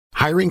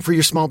Hiring for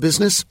your small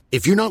business?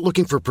 If you're not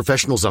looking for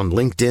professionals on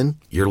LinkedIn,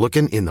 you're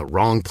looking in the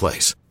wrong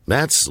place.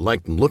 That's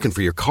like looking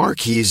for your car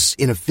keys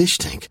in a fish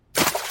tank.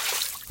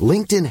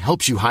 LinkedIn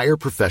helps you hire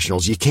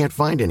professionals you can't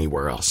find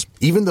anywhere else,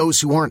 even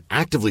those who aren't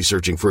actively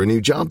searching for a new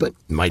job but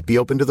might be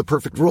open to the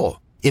perfect role.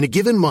 In a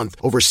given month,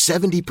 over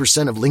 70%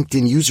 of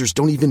LinkedIn users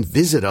don't even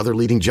visit other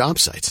leading job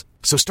sites.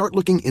 So start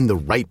looking in the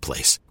right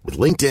place. With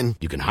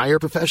LinkedIn, you can hire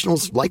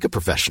professionals like a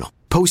professional.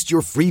 Post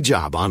your free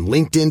job on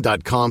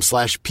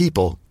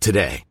linkedin.com/people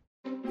today.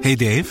 Hey,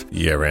 Dave.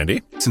 Yeah,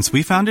 Randy. Since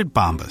we founded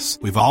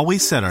Bombas, we've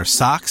always said our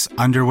socks,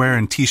 underwear,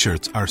 and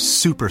T-shirts are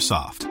super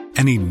soft.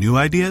 Any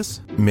new ideas?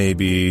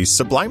 Maybe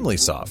sublimely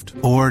soft.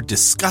 Or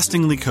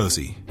disgustingly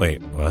cozy. Wait,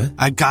 what?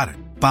 I got it.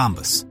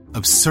 Bombas.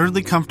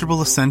 Absurdly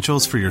comfortable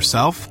essentials for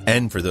yourself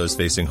and for those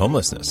facing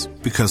homelessness.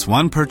 Because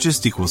one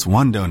purchased equals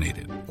one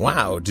donated.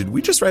 Wow, did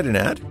we just write an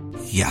ad?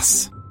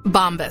 Yes.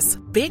 Bombas.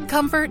 Big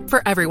comfort for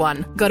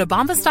everyone. Go to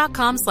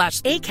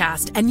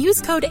bombas.com/ACAST and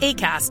use code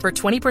ACAST for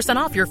 20%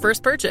 off your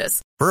first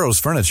purchase. Burrow's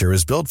furniture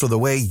is built for the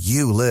way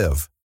you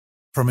live.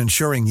 From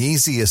ensuring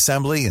easy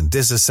assembly and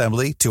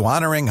disassembly to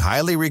honoring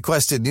highly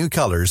requested new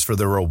colors for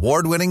their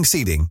award-winning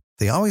seating,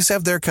 they always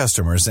have their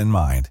customers in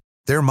mind.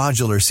 Their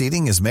modular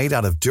seating is made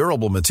out of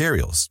durable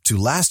materials to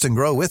last and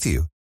grow with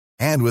you.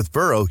 And with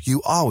Burrow,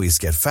 you always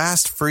get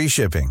fast, free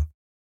shipping.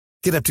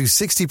 Get up to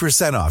 60%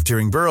 off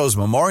during Burrow's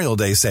Memorial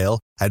Day sale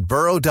at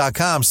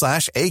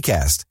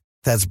burrow.com/ACAST.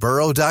 That's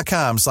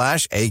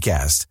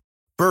burrow.com/ACAST.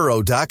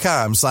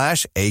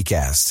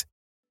 burrow.com/ACAST.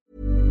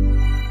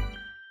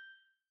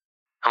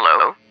 Hello?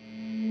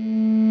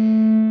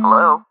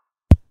 Hello?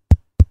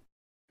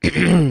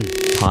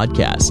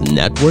 Podcast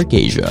Network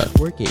Asia.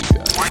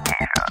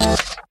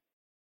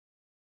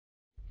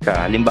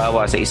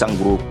 Halimbawa sa isang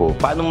grupo,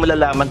 paano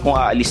malalaman kung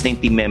aalis na yung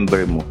team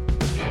member mo?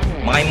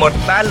 Mga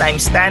Immortal, I'm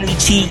Stanley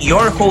Chi,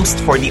 your host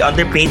for the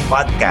Underpaid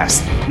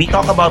Podcast. We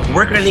talk about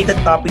work-related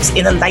topics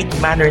in a light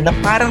manner na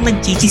parang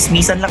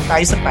nagchichismisan lang tayo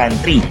sa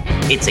pantry.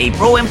 It's a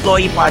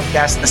pro-employee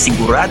podcast na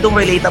siguradong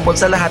relatable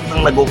sa lahat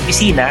ng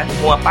nag-opisina,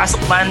 pumapasok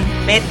man,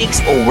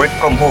 medics o work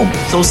from home.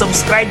 So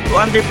subscribe to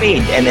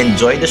Underpaid and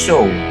enjoy the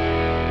show.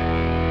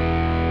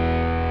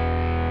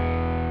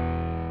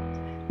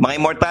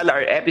 Mga Immortal,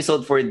 our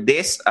episode for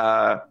this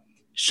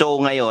show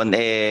ngayon,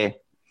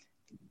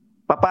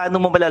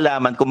 paano mo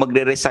malalaman kung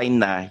magre-resign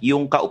na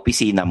yung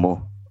kaopisina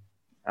mo?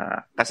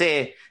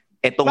 Kasi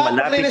etong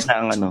malapit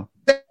na ang ano.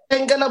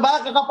 Resign ka na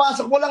ba?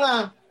 Kakapasok mo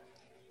lang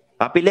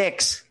Papi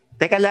Lex,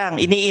 teka lang,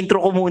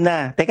 ini-intro ko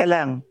muna. Teka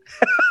lang.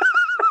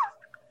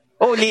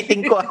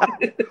 Ulitin ko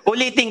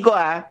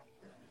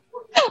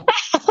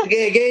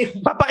Okay.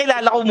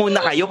 Papakilala ko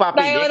muna kayo, Papi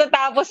Lex. Tayo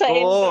natapos sa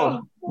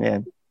intro.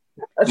 Yan.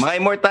 Mga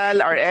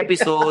Immortal, our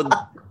episode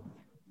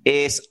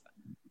is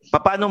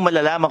paano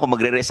malalaman kung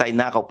magre-resign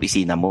na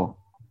kaopisina mo?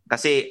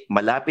 Kasi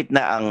malapit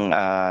na ang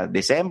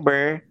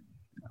December,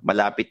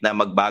 malapit na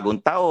magbagong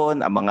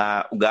taon, ang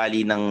mga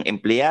ugali ng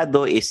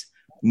empleyado is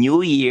New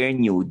Year,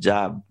 New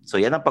Job.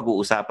 So yan ang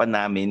pag-uusapan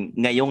namin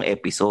ngayong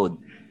episode.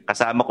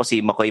 Kasama ko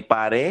si Makoy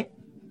Pare.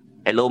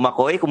 Hello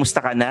Makoy,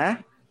 kumusta ka na?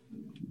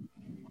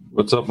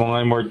 What's up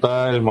mga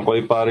Immortal?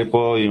 Makoy Pare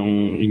po,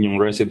 yung inyong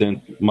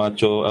resident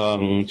macho,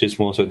 ang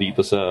chismoso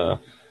dito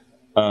sa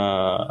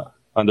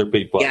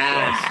Underpaid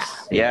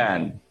Podcast.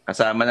 Yan.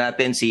 Kasama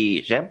natin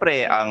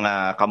syempre, ang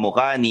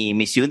kamukha ni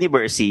Miss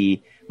Universe, si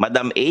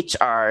Madam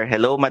HR.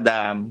 Hello,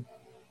 Madam.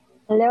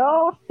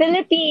 Hello,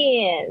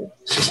 Philippines.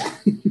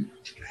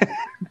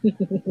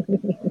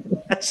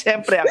 At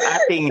syempre, ang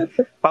ating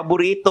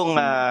paboritong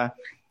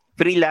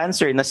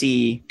freelancer na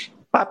si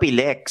Papi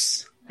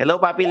Lex. Hello,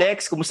 Papi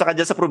Lex. Kumusta ka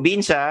dyan sa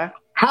probinsya?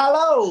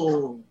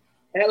 Hello,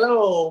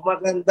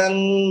 magandang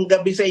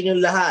gabi sa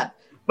inyong lahat.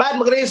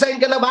 Mag-resign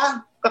ka na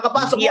ba?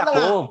 Kakapasok mo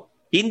lang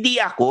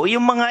Hindi ako,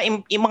 yung mga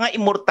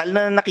immortal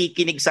na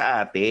nakikinig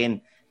sa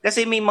atin.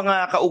 Kasi may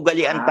mga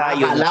kaugalian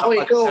tayo.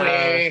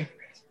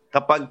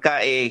 Kapag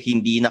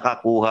hindi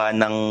nakakuha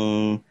ng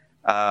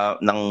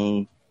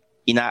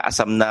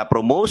inaasam na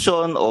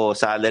promotion o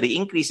salary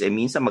increase,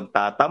 minsan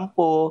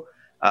magtatampo.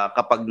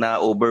 Kapag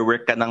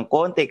na-overwork ka ng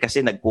konti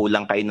kasi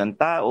nagkulang kayo ng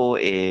tao,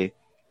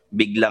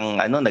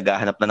 biglang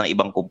naghahanap na ng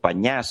ibang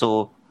kumpanya.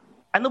 So,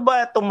 ano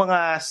ba itong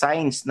mga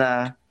signs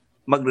na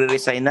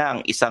magre-resign na ang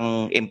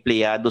isang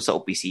empleyado sa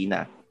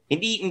opisina?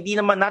 Hindi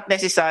naman not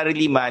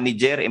necessarily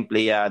manager,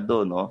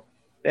 empleyado, no?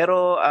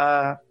 Pero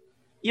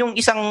yung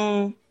isang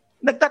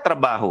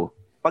nagtatrabaho,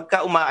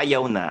 pagka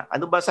umaayaw na,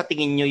 ano ba sa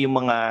tingin nyo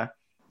yung mga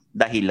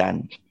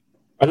dahilan?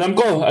 Alam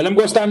ko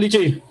Stanley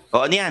Chi.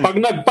 Ano yan? Pag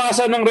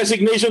nagpasa ng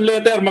resignation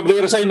letter,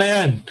 magre-resign na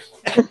yan.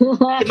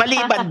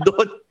 Maliban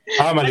doon.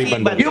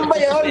 Maliban doon. Yung ba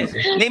yun?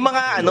 May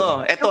mga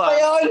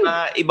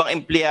ibang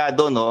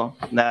empleyado, no,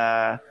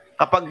 na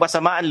kapag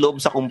masama ang loob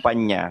sa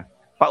kumpanya,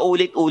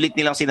 paulit-ulit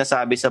nilang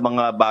sinasabi sa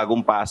mga bagong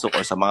pasok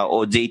o sa mga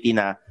OJT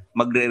na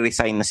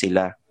magre-resign na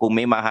sila kung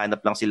may mahanap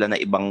lang sila na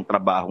ibang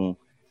trabahong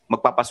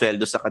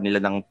magpapasweldo sa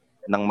kanila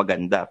ng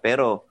maganda.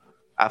 Pero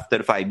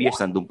after 5 years,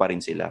 nandun pa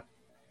rin sila.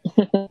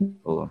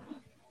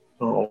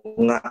 Oo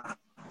nga.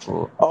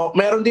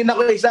 Meron din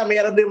ako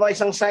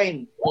isang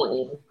sign.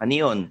 Ano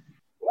yun?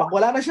 Pag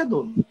wala na siya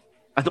doon.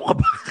 Ano ka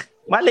ba?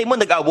 Malay mo,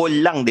 nag-awol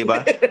lang, di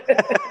ba?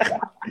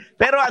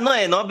 Pero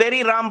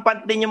very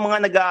rampant din yung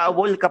mga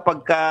nag-aawol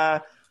kapag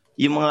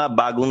yung mga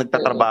bagong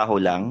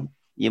nagtatrabaho lang,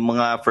 yung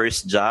mga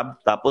first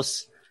job,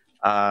 tapos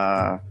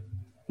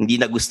hindi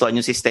nagustuhan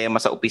yung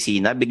sistema sa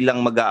opisina, biglang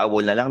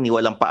mag-aawol na lang, ni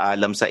walang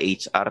paalam sa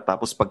HR,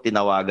 tapos pag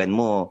tinawagan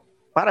mo,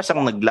 para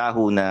siyang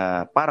naglaho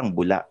na parang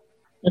bula.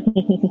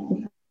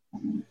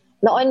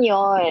 Noon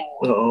yun.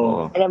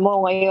 Oo. Alam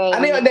mo, ngayon,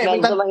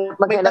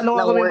 may tanong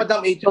ako may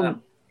Madam HR.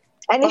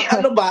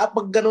 Ano ba,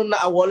 pag ganun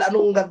na awol,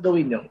 anong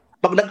gagawin nyo?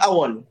 Pag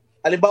nag-awol,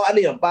 halimbawa ano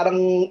yun? Parang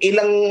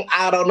ilang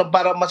araw na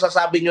para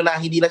masasabi nyo na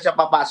hindi na siya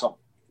papasok?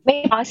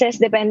 May process,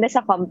 depende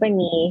sa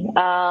company.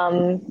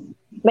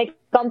 May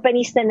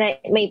companies na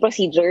may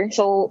procedure.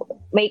 So,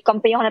 may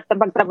company ako na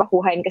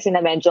pagtrabahuhan kasi na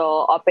medyo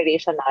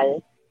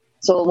operational.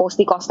 So,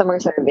 mostly customer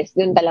service.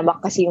 Doon talamak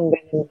kasi yung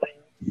ganun.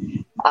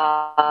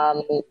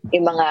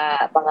 Yung mga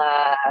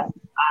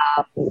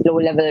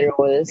low-level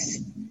roles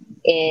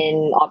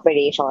in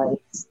operations.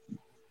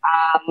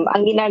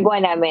 Ang ginagawa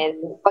namin,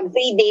 pag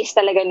 3 days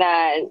talaga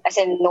na, as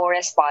in no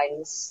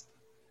response,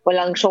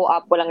 walang show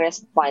up, walang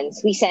response,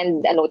 we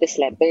send a notice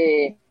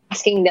letter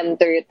asking them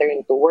to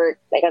return to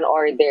work, like an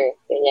order,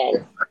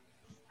 ganyan.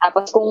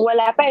 Tapos kung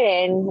wala pa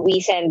rin,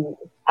 we send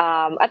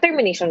a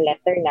termination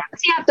letter na.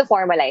 Kasi you have to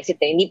formalize it.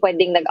 Hindi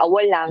pwedeng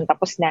nag-awol lang,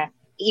 tapos na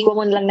iiwan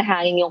mo lang na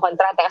hanging yung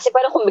kontrata. Kasi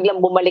parang kung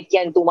biglang bumalik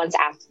yan 2 months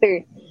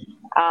after,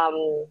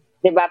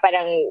 diba,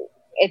 parang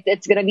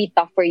it's gonna be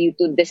tough for you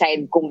to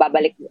decide kung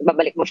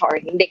babalik mo siya or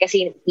hindi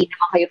kasi hindi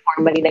naman kayo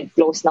formally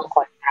nag-close ng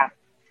contract.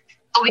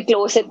 So we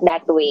close it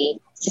that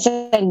way.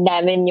 Sasend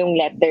namin yung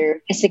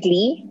letter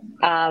physically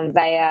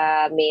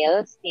via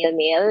mail, snail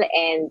mail,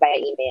 and via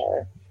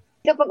email.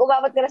 Kapag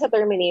umabot ka na sa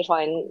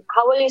termination,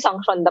 how will you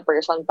sanction the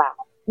person pa?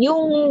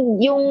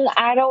 Yung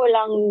araw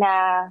lang na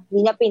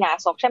hindi niya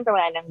pinasok, syempre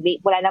wala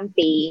nang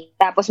pay.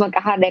 Tapos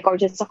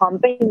magkaka-record siya sa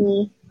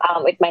company,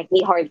 it might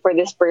be hard for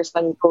this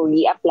person to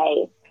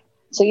reapply.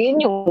 So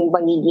yun yung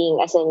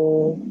magiging as an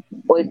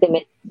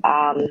ultimate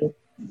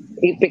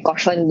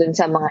precaution dun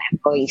sa mga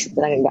employees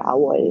na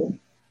nag-aawol.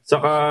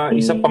 Saka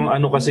isa pang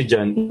kasi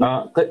dyan,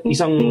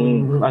 isang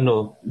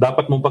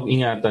dapat mong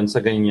pag-ingatan sa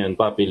ganyan,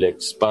 Papi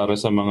Lex, para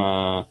sa mga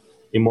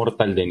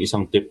immortal din,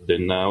 isang tip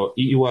din na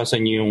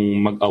iiwasan niyo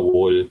yung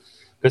mag-awol.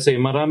 Kasi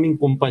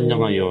maraming kumpanya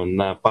ngayon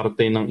na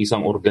parte ng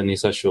isang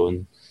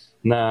organisasyon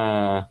na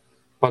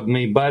pag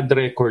may bad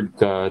record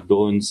ka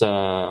doon sa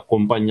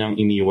kumpanyang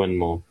iniwan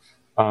mo,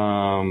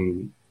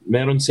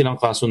 meron silang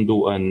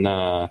kasunduan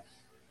na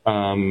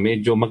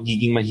medyo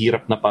magiging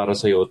mahirap na para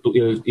sa'yo to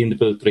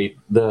infiltrate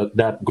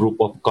that group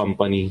of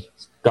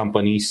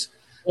companies.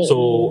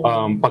 So,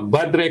 pag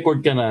bad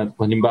record ka na,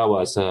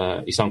 halimbawa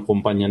sa isang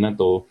kumpanya na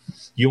to,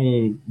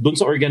 yung dun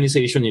sa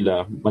organization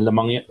nila,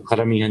 malamang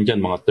karamihan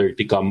dyan, mga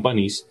 30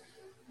 companies,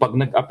 pag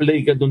nag-apply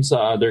ka dun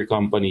sa other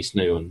companies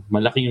na yun,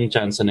 malaki yung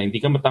chance na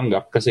hindi ka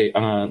matanggap kasi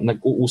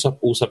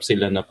nag-uusap-usap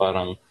sila na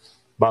parang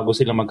bago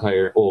sila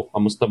mag-hire,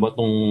 kamusta ba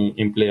tong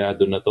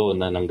empleyado na to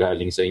na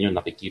nanggaling sa inyo?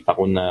 Nakikita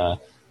ko na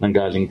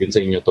nanggaling din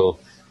sa inyo to.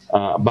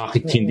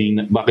 Bakit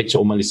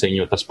siya umalis sa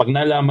inyo? Tapos pag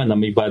nalaman na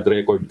may bad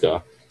record ka,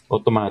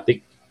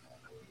 automatic,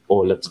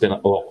 olats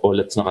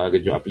na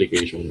kagad yung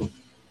application mo.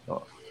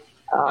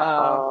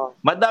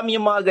 Madami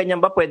yung mga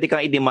ganyan ba pwede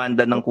kang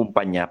idemanda ng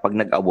kumpanya pag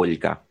nag-awol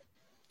ka?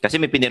 Kasi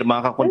may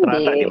pinirma kang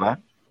kontrata, di ba?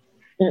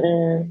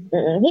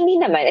 Hindi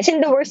naman. As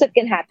in, the worst that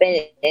can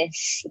happen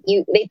is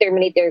they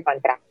terminate your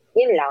contract.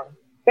 Yun lang.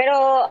 Pero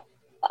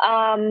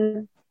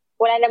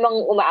wala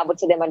namang umaabot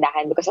sa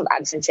demandahan because of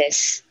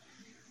absences.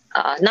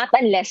 Not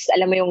unless,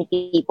 alam mo yung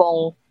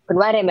tipong,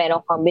 kunwari,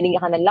 meron kang binigyan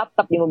ka ng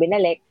laptop, di mo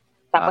binalik,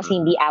 tapos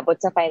hindi abot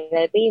sa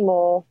final pay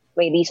mo,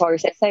 may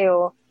resources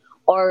sa'yo,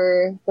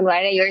 or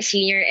kunwari, you're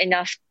senior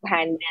enough to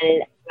handle,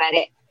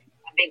 kunwari,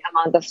 a big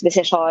amount of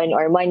decision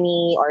or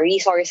money or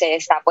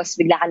resources, tapos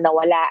bigla kang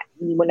nawala,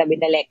 hindi mo na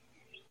binalik.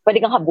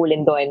 Pwede kang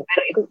habulin doon.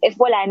 Pero if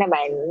wala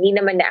naman, hindi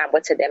naman naabot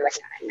sa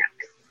demandahan.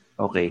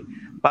 Okay.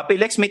 Papi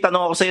Lex, may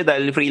tanong ako sa'yo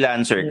dahil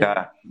freelancer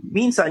ka.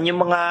 Minsan,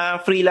 yung mga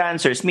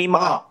freelancers, may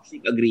mga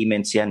handshake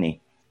agreements yan eh.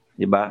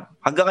 Diba?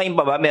 Hanggang ngayon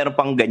ba meron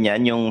pang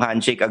ganyan, yung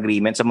handshake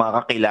agreement sa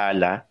mga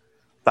kakilala?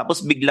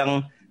 Tapos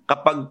biglang,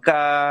 kapag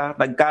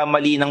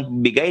nagkamali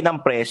ng bigay ng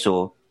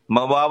preso,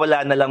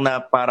 mawawala na lang na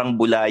parang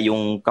bula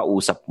yung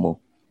kausap mo.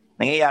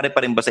 Nangyayari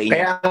pa rin ba sa inyo?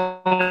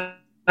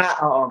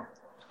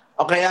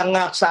 Kaya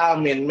nga sa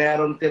amin,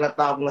 meron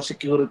tinatawag na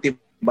security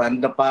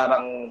band na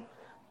parang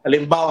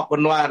halimbawa,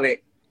 kunwari,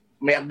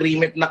 may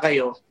agreement na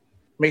kayo,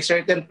 may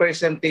certain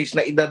percentage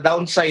na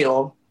ida-down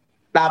sa'yo,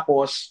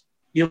 tapos,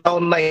 yung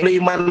down na yun,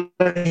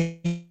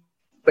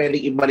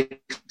 pwedeng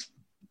ibalik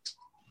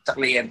sa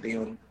kliyente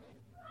yun.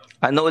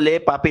 Ano uli,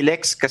 Papi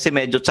Lex? Kasi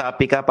medyo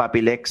choppy ka, Papi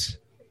Lex.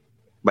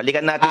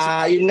 Balikan natin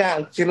yun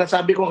nga,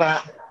 sinasabi ko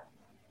nga.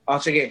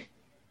 Sige.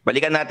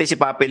 Balikan natin si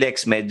Papi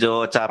Lex.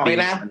 Medyo choppy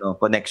yung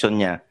connection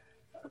niya.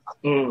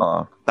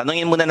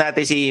 Tanungin muna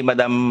natin si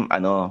Madam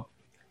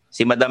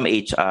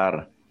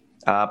HR.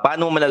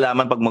 Paano mo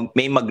malalaman pag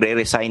may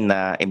magre-resign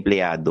na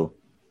empleyado?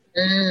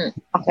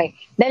 Okay.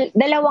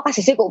 Dalawa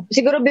kasi.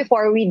 Siguro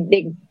before we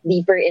dig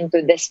deeper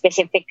into the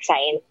specific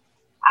sign,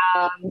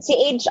 si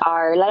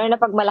HR, lalo na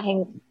pag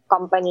malaking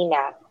company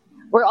na,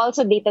 we're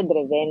also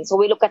data-driven. So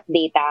we look at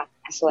data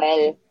as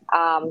well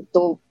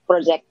to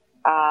project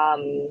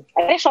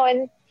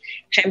attrition.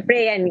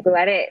 Siyempre yan,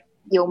 kunwari,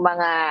 yung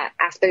mga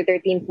after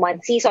 13th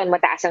month season,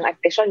 mataas ang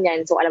attrition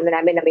yan. So alam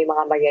na namin na may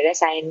mga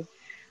magre-resign.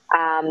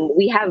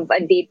 We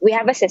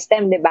have a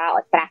system, di ba,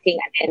 tracking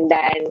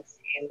attendance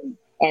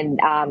and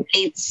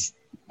rates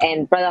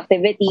and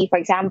productivity. For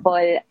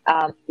example,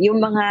 yung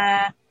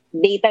mga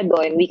data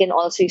doon, we can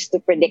also use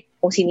to predict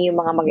kung sino yung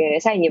mga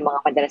magre-resign, yung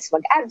mga madalas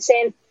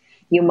mag-absent,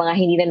 yung mga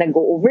hindi na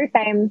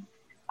nag-go-overtime,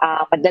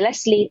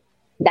 madalas late.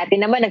 Dati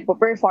naman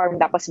nagpo-perform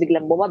tapos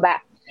biglang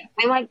bumaba.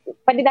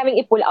 Pwede namin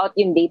i-pull out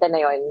yung data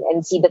na yon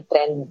and see the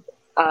trend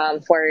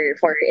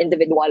for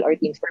individual or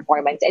team's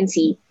performance and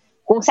see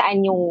kung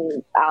saan yung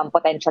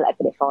potential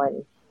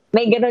attrition.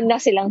 May ganun na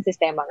silang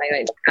sistema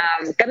ngayon.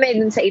 Kami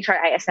dun sa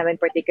HRIS namin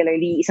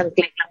particularly, isang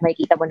click lang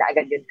makikita mo na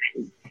agad yun.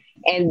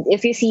 And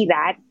if you see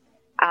that,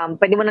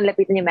 pwede mo nang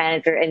lapitan yung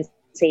manager and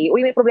say,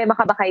 uy, may problema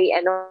ka ba kay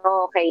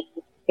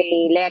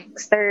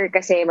Lexter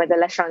kasi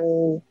madalas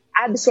siyang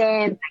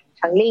absent,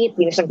 siyang late,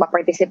 hindi na siyang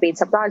pa-participate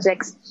sa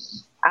projects.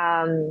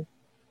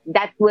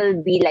 That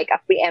will be like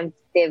a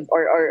preemptive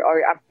or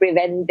a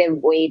preventive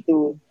way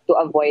to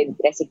avoid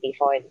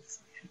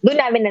resignations. Doon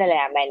namin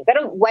nalalaman.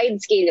 Pero wide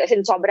scale, as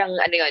in sobrang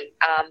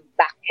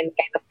back-end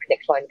kind of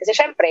prediction. Kasi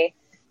syempre,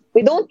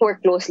 we don't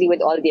work closely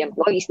with all the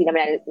employees. Di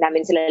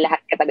namin sila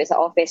lahat katabi sa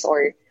office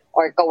or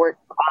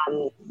ka-work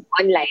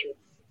online.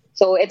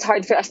 So it's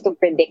hard for us to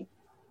predict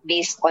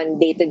based on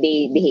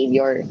day-to-day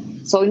behavior.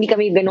 So hindi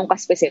kami ganun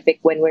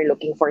ka-specific when we're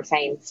looking for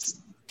signs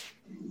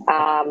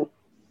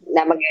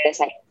na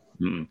mag-resign.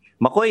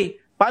 Makoy,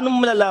 paano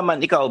mo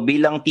malalaman, ikaw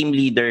bilang team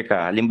leader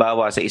ka,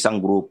 halimbawa sa isang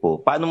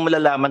grupo, paano mo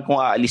malalaman kung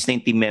aalis na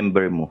yung team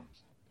member mo?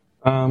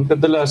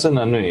 Kadalasan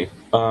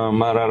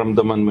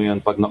mararamdaman mo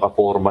yan pag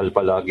naka-formal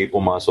palagi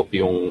pumasok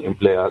yung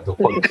empleyado.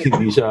 Pag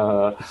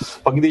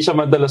hindi siya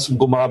madalas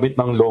gumamit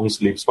ng long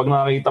sleeves, pag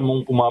nakita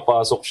mong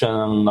pumapasok siya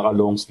ng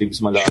naka-long sleeves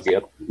malagi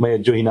at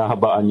medyo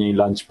hinahabaan niya yung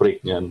lunch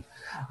break niyan,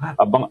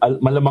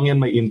 malamang yan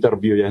may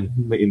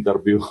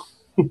interview.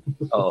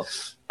 Oo.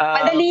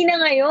 Madali na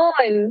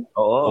ngayon.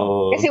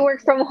 Oo. Kasi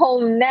work from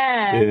home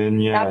na.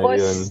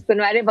 Tapos,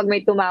 kunwari, pag may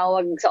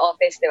tumawag sa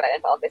office, di ba?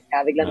 Sa office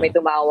ka, biglang may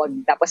tumawag,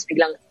 tapos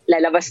biglang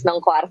lalabas ng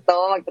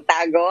kwarto,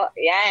 magtatago.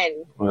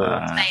 Yan.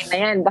 Sign na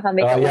yan. Baka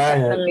may kausap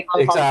ng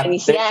ibang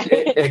companies yan.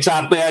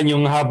 Exacto yan.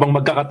 Yung habang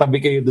magkakatabi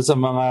kayo doon sa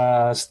mga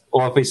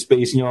office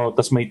space nyo,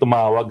 tapos may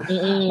tumawag.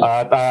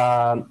 At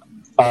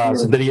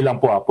sandali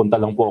lang po, punta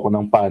lang po ako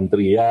ng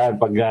pantry.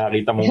 Yan, pag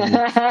nakita mo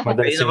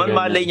madalas naman,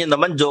 malay nyo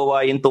naman,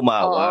 jowa yung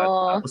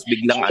tumawag. Tapos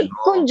biglang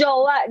Kung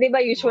jowa, di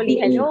ba, usually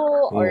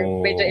hello, or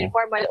medyo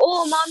informal,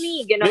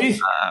 mommy, gano'n.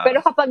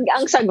 Pero kapag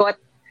ang sagot,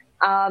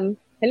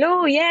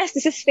 hello, yes,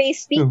 this is Faye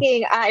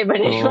speaking. Iba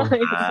na yun.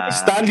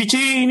 Stanley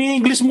Chi,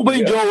 ini-English mo ba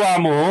yung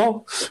jowa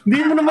mo? Hindi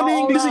mo naman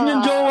i-Englishin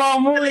yung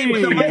jowa mo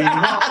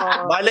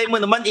Malay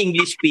mo naman,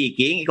 English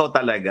speaking, ikaw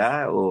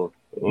talaga.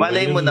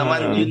 Malay mo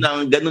naman, yun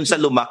ang ganun sa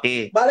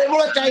lumaki. Malay mo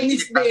na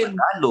Chinese din.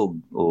 Tagalog.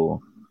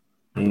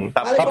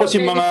 Tapos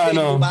yung mga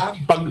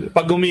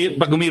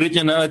pag umirit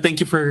niya na, thank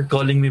you for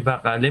calling me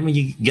back. Let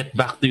me get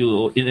back to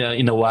you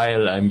in a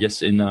while. I'm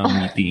just in a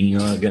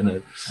meeting. Ganun.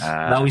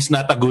 Now is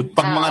not a good.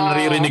 Pag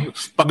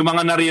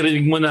mga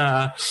naririnig mo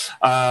na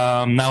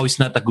now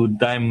is not a good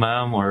time,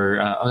 ma'am,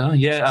 or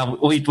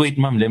wait,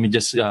 ma'am, let me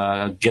just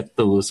get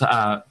to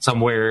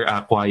somewhere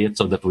quiet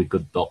so that we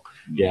could talk.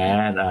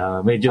 Yan,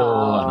 medyo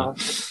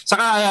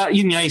Saka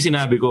yun nga yung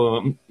sinabi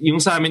ko, yung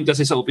sa amin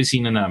kasi sa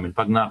opisina namin,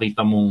 pag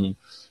nakita mong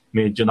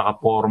medyo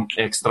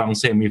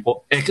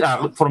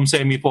from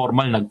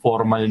semi-formal,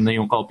 nag-formal na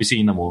yung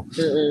ka-opisina mo,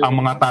 ang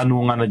mga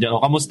tanungan na dyan,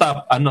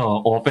 kamusta?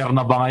 Offer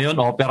na ba ngayon?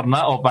 Offer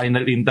na? O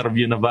final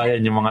interview na ba?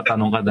 Yan yung mga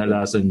tanong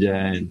kadalasan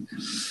dyan.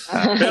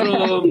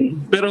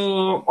 Pero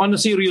on a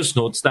serious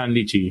note,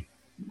 Stanley Chi,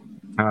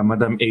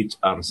 Madam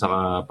HR,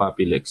 saka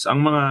Papi Lex,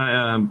 ang mga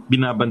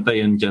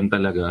binabantayan dyan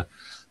talaga,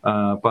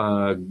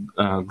 pag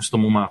gusto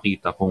mong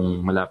makita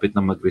kung malapit na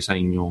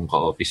mag-resign yung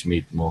ka-office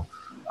mate mo,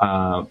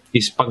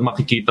 is pag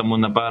makikita mo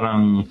na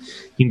parang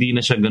hindi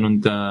na siya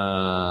ganun ka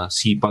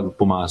sipag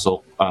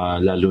pumasok,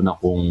 lalo na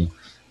kung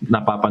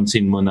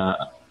napapansin mo na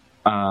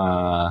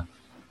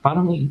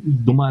parang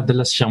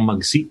dumadalas siyang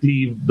mag-sick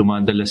leave,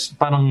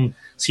 parang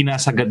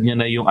sinasagad niya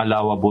na yung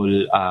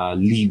allowable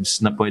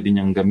leaves na pwede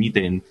niyang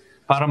gamitin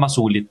para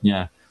masulit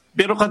niya.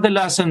 Pero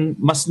kadalasan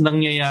mas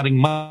nangyayaring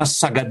mas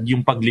sagad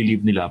yung pag-leave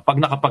nila pag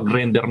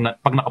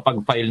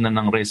nakapag-file na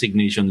ng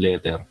resignation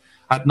letter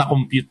at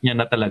na-compute niya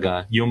na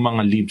talaga yung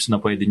mga leaves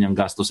na pwede niyang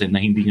gastusin na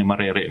hindi niya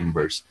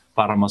mare-reimburse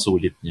para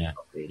masulit niya.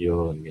 Okay.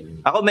 Yun. Ganun.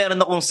 Ako meron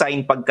akong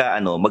sign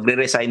pagka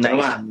magre-resign na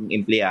isang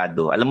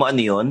empleyado. Alam mo ano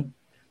yun?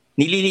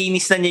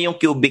 Nililinis na niya yung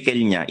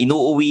cubicle niya.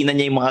 Inuuwi na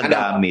niya yung mga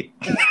gamit.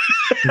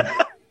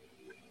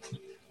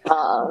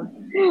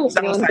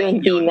 Isang sign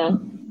yun.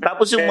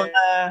 Tapos yung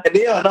mga...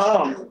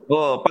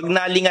 pag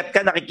nalingat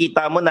ka,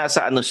 nakikita mo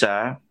nasa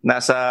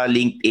nasa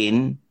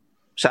LinkedIn,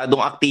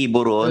 masyadong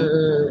aktibo ron.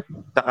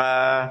 Saka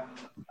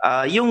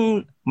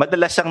yung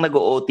madalas siyang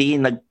nag-OT,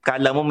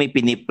 nagkala mo may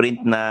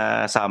piniprint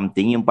na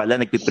something, yung pala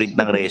nagpiprint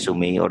ng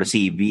resume or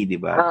CV, di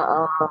ba?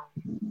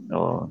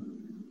 Oo.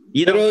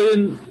 Pero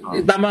yun,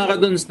 tama ka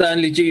dun,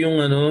 Stanley G,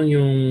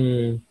 yung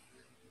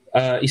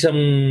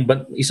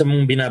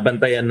isang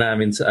binabantayan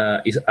namin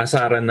sa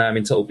asaran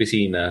namin sa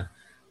opisina.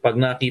 Pag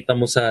nakita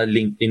mo sa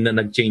LinkedIn na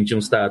nag-change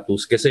yung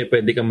status, kasi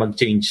pwede kang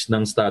mag-change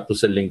ng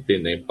status sa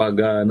LinkedIn Pag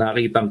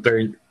nakita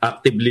current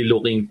actively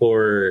looking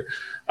for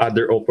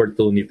other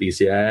opportunities,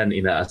 yan,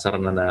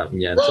 inaasar na namin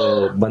yan.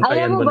 So,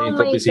 bantayan mo na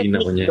yung opisina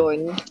mo niya.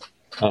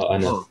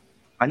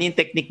 Ano yung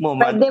technique mo?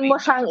 Pwede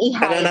mo siyang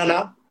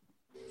i-hide.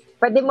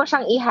 Pwede mo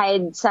siyang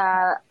i-hide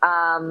sa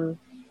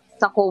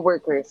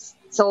coworkers.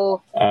 So,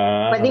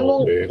 pwede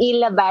mong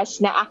ilabas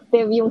na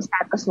active yung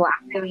status mo,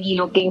 actively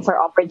looking for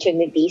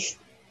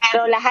opportunities.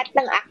 Pero lahat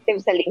ng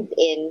active sa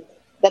LinkedIn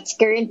that's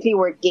currently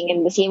working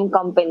in the same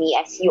company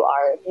as you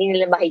are, hindi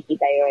nila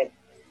makikita yun.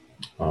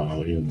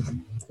 Yun.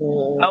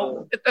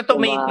 Ito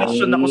may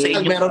question ako sa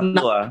inyo. Meron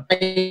na.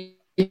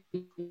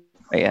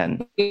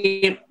 Ayan.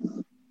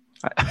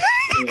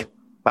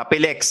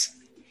 Papilex.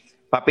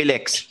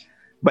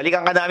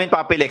 Balikan ka namin,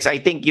 Papilex. I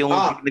think yung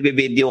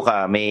nagbe-video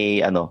ka,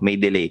 may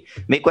delay.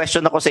 May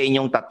question ako sa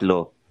inyong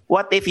tatlo.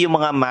 What if yung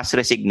mga mass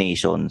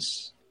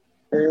resignations?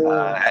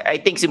 I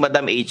think si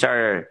Madam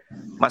HR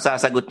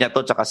masasagot niya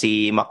to, tsaka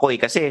si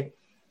Makoy, kasi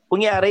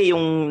kunyari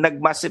yung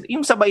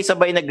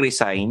sabay-sabay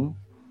nag-resign,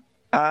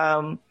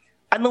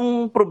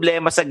 anong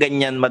problema sa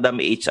ganyan,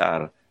 Madam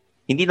HR?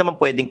 Hindi naman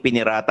pwedeng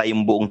pinirata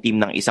yung buong team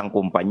ng isang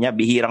kumpanya,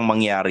 bihirang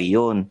mangyari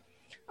yun.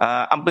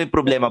 Ang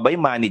problema ba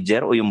yung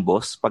manager o yung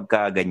boss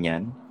pagka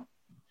ganyan?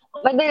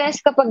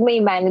 Madalas kapag may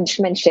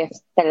management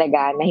shift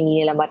talaga na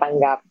hindi nila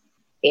matanggap,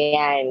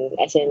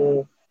 as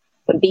in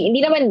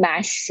hindi naman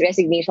mass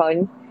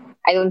resignation.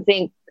 I don't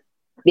think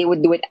they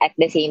would do it at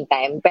the same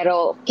time.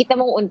 Pero kita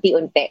mong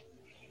unti-unti.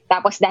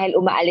 Tapos dahil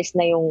umaalis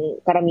na yung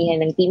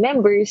karamihan ng team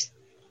members,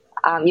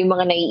 yung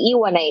mga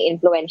naiiwan,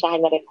 nai-influensyahan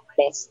na rin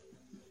umalis.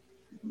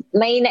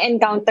 May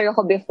na-encounter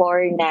ako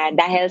before na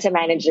dahil sa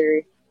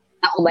manager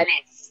na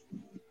umalis,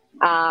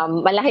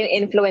 malaki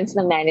yung influence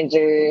ng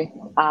manager.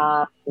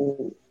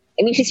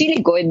 She's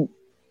really good.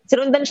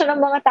 Sinundan siya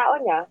ng mga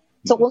tao niya.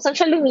 So kung saan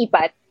siya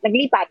lumipat,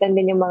 naglipatan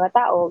din yung mga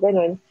tao,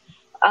 ganun.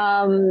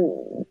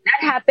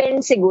 That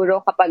happens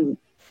siguro kapag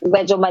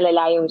medyo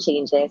malala yung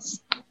changes.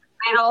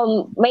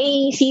 Pero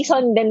may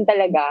season din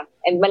talaga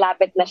and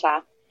malapit na siya.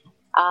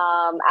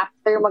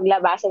 After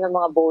maglabasan ng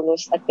mga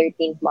bonus at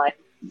 13th month,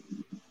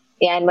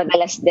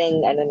 madalas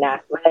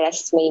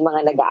may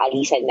mga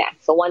nag-aalisan na.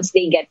 So once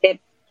they get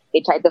it, they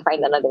try to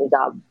find another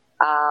job.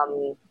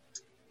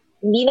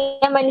 Hindi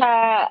naman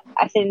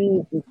as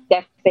in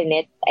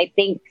definite. I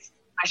think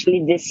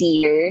especially this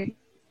year,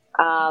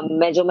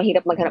 medyo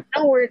mahirap maghanap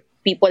ng work.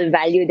 People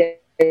value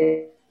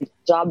their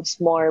jobs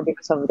more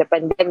because of the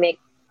pandemic.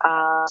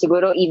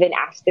 Siguro even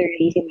after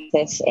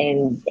releases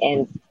and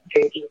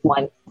 13th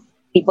month,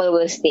 people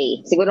will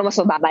stay. Siguro mas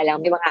mababa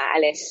lang. May mga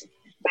aalis,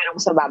 pero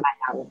mas mababa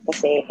lang.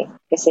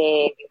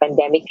 Kasi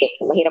pandemic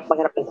mahirap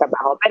maghanap ng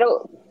trabaho.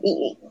 Pero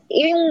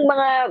yung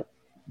mga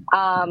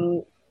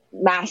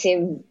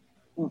massive,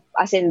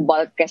 as in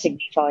bulk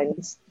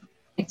resignations,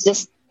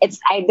 it's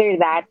either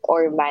that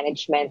or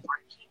management or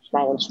change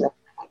management.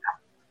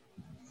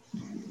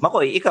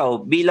 Makoy,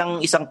 ikaw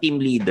bilang isang team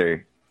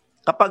leader,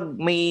 kapag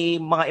may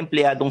mga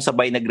empleyadong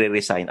sabay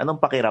nagre-resign, anong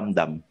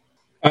pakiramdam?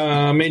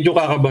 Medyo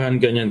kakabahan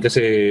ganyan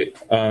kasi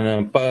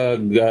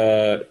pag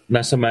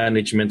nasa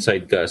management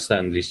side ka,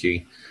 Stanley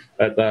C,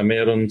 at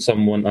meron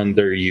someone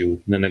under you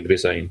na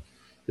nag-resign,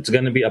 it's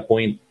gonna be a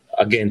point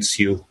against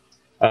you.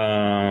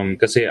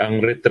 Kasi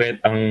ang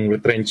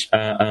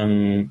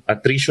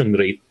attrition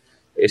rate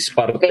is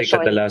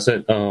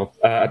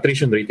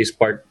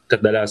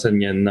kadalasan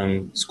yan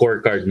ng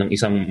scorecard ng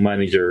isang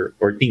manager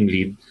or team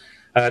lead.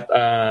 At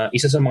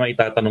isa sa mga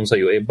itatanong sa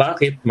iyo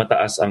bakit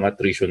mataas ang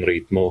attrition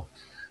rate mo?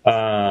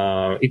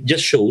 It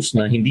just shows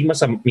na hindi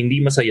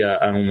masaya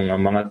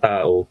ang mga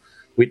tao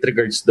with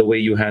regards the way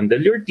you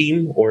handle your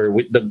team or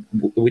with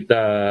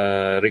the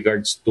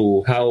regards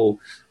to how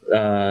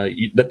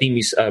the team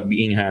is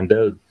being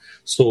handled.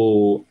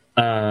 So,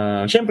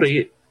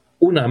 syempre,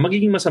 una,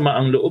 magiging masama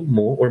ang loob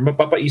mo or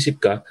mapapaisip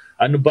ka,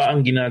 ano ba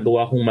ang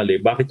ginagawa kong mali?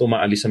 Bakit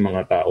umaalis ang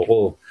mga tao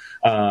ko?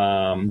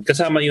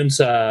 Kasama yun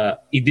sa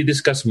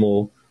i-discuss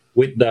mo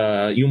with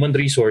the human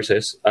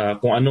resources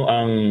kung ano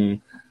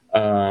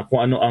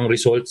ang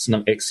results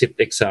ng exit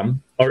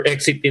exam or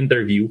exit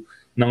interview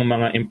ng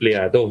mga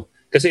empleyado.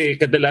 Kasi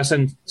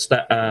kadalasan,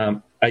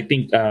 I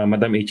think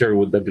Madam HR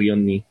would agree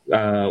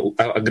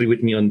with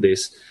me on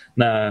this,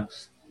 na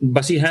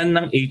basihan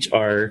ng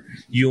HR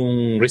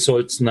yung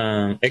results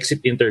ng exit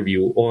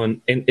interview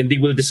and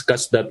they will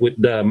discuss that with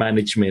the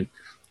management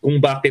kung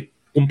bakit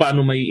kung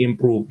paano may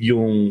improve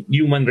yung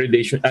human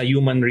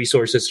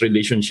resources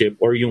relationship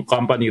or yung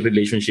company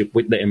relationship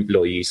with the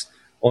employees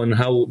on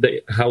how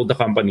the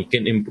company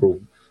can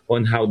improve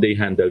on how they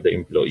handle the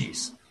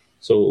employees.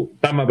 So,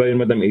 tama ba yun,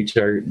 Madam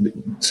HR?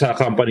 Sa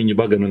company niyo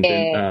ba ganun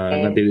din?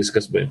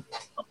 Nadi-discuss ba yun?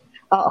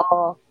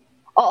 Oo.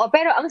 Oo,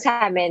 pero ang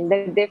sa amin,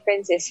 the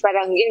difference is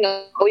parang,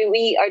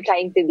 we are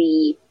trying to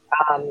be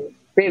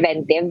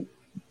preventive.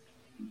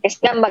 Kasi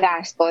lang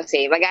magastos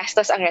eh.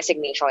 Magastos ang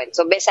resignation.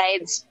 So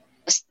besides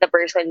the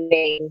person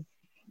being,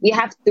 you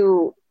have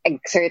to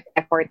exert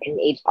effort in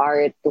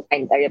HR to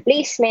find a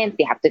replacement.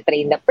 You have to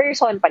train the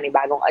person,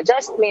 panibagong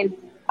adjustment.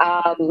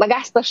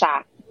 Magastos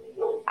siya.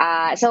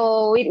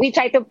 So we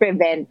try to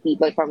prevent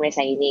people from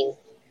resigning.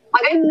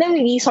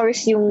 Magandang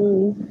resource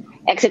yung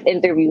exit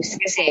interviews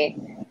kasi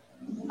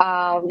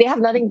they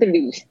have nothing to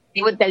lose.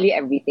 They would tell you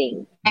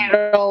everything.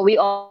 Pero we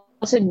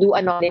also do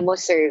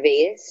anonymous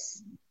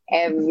surveys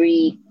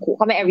every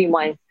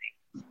month.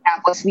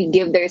 Tapos we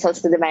give the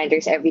results to the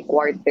managers every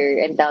quarter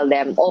and tell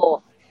them,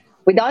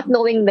 without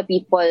knowing the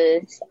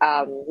people's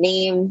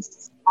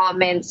names,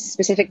 comments,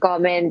 specific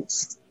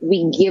comments,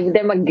 we give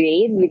them a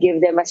grade, we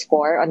give them a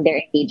score on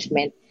their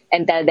engagement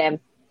and tell them,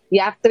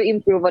 you have to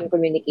improve on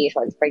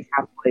communications. For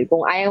example,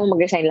 kung ayaw mong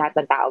mag-resign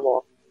lahat ng tao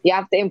mo, you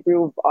have to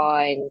improve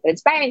on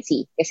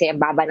transparency kasi ang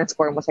baba ng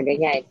score mo sa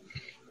ganyan.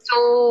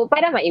 So,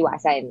 para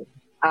maiwasan.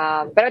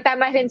 Pero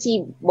tama rin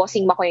si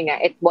Bossing Makoy nga,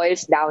 it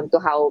boils down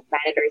to how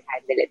managers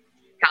handle it.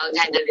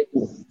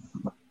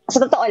 Sa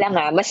totoo lang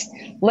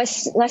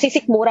mas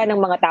nasisikmura ng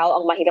mga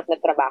tao ang mahirap na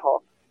trabaho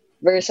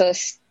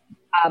versus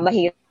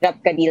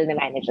mahirap ka deal na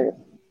manager.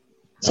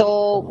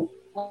 So,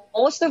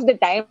 most of the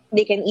time,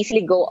 they can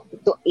easily go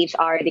to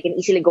HR, they can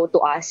easily go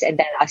to us and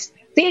tell us,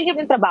 hirap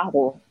yung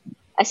trabaho.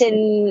 As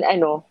in,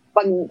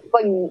 pag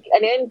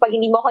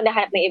hindi mo ako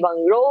nahanap ng ibang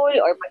role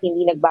or pag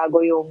hindi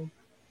nagbago yung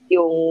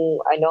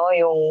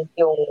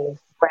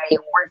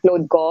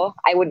workload ko,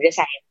 I would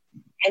resign.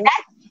 And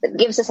that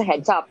gives us a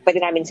heads up.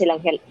 Pwede namin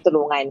silang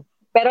tulungan.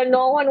 Pero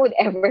no one would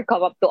ever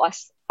come up to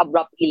us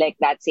abruptly like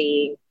that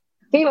saying,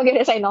 hey,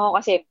 mag-resign ako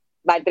kasi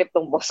bad trip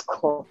tong boss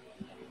ko.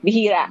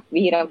 Bihira.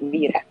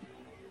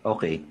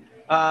 Okay.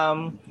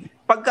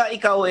 Pagka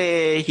ikaw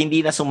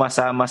hindi na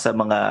sumasama sa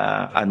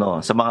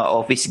mga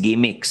office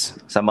gimmicks,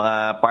 sa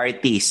mga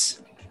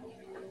parties,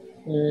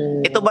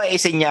 ito ba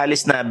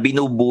senyales na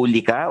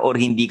binubuli ka or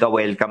hindi ka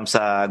welcome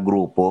sa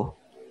grupo?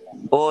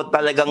 O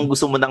talagang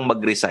gusto mo nang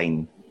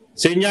mag-resign?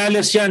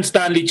 Senyales yan,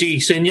 Stanley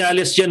Chi.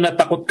 Senyales yan na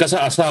takot ka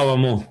sa asawa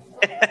mo.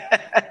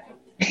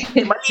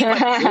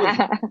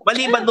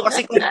 Maliban doon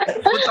kasi kung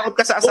takot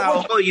ka sa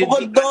asawa ko, yun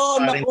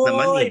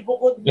naman eh.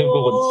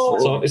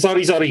 So,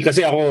 sorry.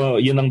 Kasi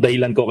ako, yun ang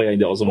dahilan ko kaya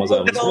hindi ako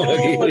sumasama.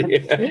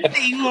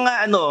 Yung mga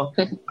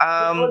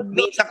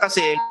minsan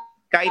kasi,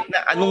 kahit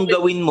na anong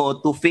gawin mo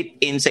to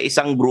fit in sa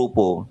isang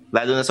grupo,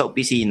 lalo na sa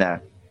opisina,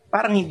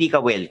 parang hindi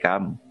ka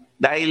welcome.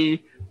 Dahil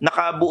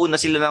nakabuo na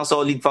sila ng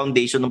solid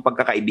foundation ng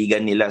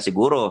pagkakaibigan nila.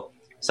 Siguro,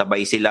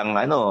 sabay silang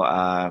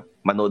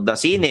manood ng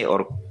sine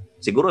or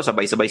siguro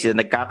sabay-sabay sila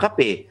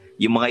nagkakape.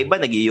 Yung mga iba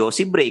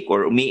nag-yosi break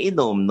or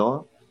umiinom,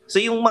 no? So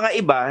yung mga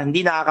iba,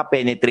 hindi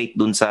nakaka-penetrate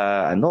dun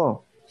sa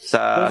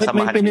sa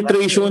may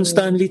penetration,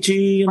 Stanley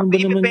Chi. Ano ba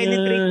naman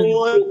yan?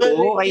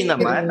 Oo, kayo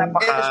naman.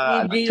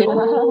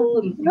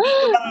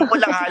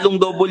 Walang halong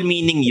double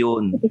meaning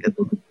yun.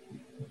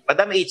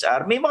 Madam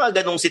HR, may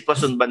mga ganong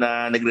sitwasyon ba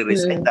na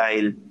nagre-resign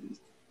dahil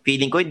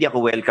feeling ko hindi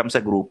ako welcome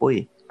sa grupo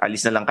eh.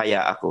 Alis na lang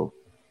kaya ako.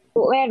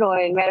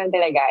 Meron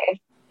talaga.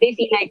 If they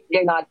feel like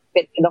they're not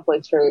fit to the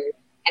culture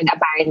and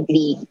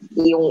apparently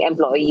yung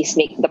employees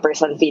make the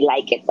person feel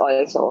like it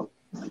also.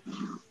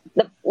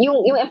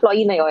 Yung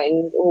employee na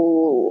yun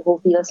who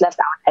feels left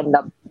out end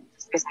up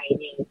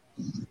resigning.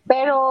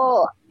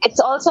 Pero it's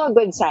also a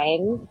good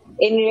sign.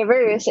 In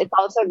reverse, it's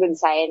also a good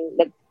sign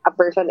that a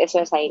person is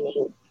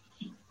resigning.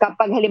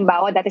 Kapag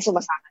halimbawa, dati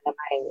sumasama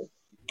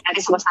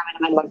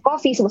naman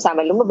mag-coffee,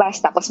 sumasama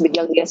lumabas, tapos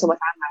biglang hindi na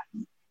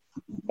sumasama.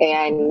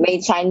 And may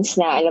chance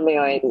na, alam mo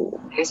yun,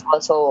 there's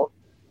also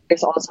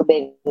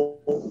been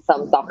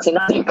some talks in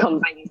other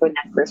companies with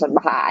that person,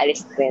 baka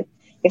aalis na rin.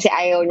 Kasi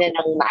ayaw niya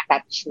nang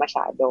ma-attach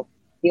masyado.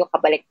 Yung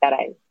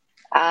kabaliktaran.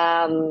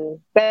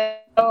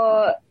 Pero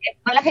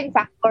malaking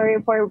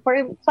factor for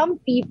some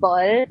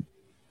people,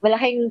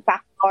 malaking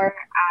factor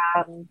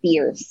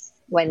peers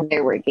when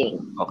they're working.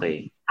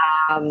 Okay.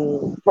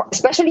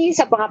 Especially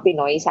sa mga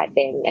Pinoy sa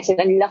atin. Kasi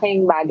ang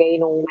laking bagay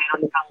nung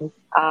meron kang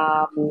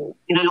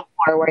look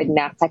forward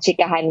na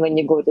kachikahan when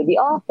you go to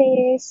the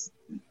office.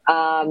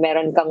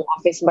 Meron kang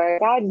office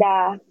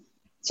barkada.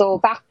 So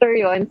factor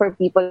yon for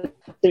people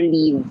to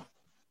leave.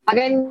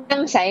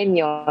 Magandang sign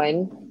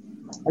yon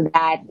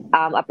that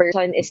a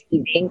person is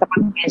leaving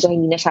kapag medyo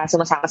hindi na siya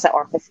sumasama sa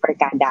office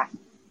barkada.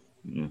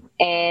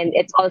 And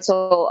it's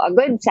also a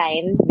good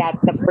sign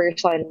that the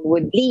person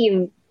would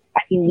leave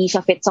at hindi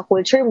siya fit sa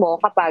culture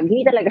mo kapag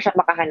hindi talaga siya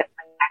makahanap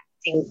ng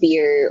lasting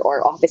peer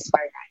or office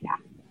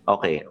barkada.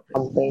 Okay.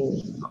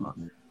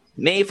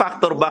 May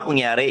factor ba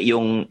kunyari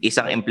yung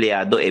isang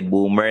empleyado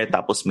boomer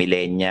tapos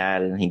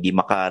millennial, hindi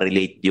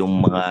makarelate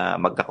yung mga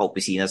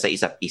magkakaopisina sa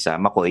isa't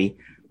isa, Makoy?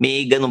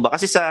 May ganun ba?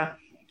 Kasi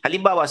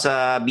halimbawa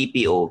sa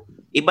BPO,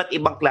 iba't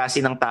ibang klase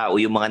ng tao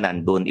yung mga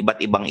nandun, iba't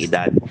ibang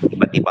edad,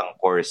 iba't ibang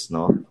course,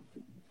 no?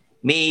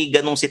 May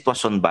ganung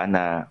sitwasyon ba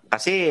na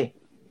kasi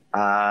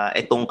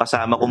itong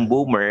kasama kong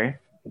boomer,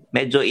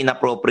 medyo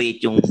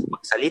inappropriate yung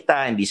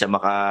magsalita, hindi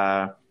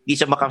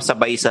siya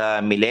makasabay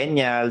sa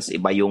millennials,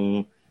 iba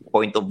yung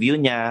point of view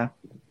niya.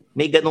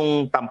 May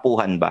ganung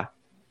tampuhan ba?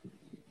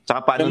 Saka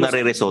paano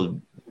nare-resolve?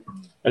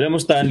 Alam mo,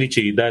 Stanley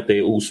Chi,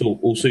 dati uso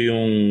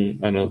yung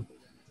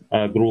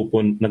grupo,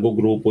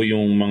 nagugrupo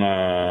yung mga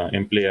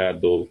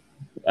empleyado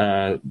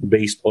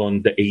based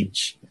on the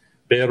age.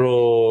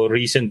 Pero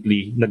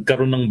recently,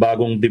 nagkaroon ng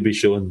bagong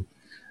division.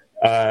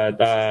 At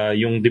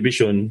yung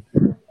division,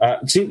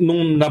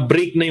 nung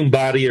na-break na yung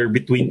barrier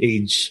between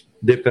age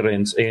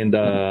difference and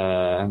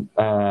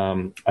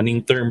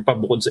anong term pa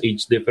bukod sa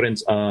age difference,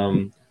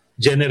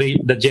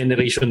 the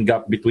generation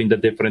gap between the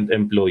different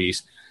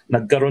employees,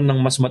 nagkaroon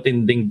ng mas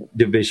matinding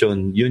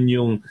division.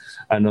 Yun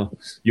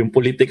yung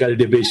political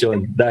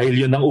division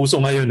dahil yun ang uso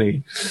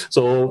ngayon .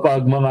 So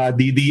pag mga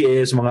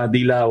DDS, mga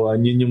dilawan,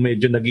 yun yung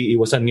medyo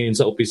nag-iiwasan ngayon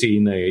sa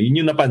opisina .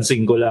 Yun yung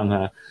napansin ko lang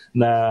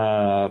na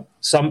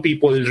some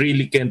people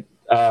really can't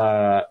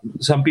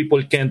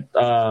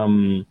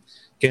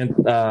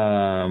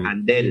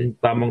handle,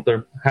 tamang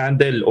term,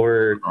 handle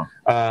or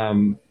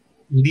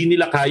hindi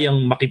nila kayang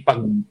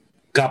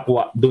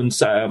makipagkapwa dun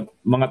sa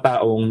mga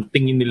taong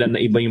tingin nila na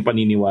iba yung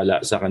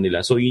paniniwala sa kanila.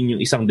 So yun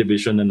yung isang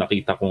division na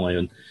nakita ko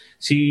ngayon.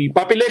 Si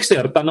Papi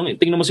Lexter,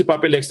 tingnan mo si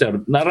Papi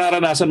Lexter,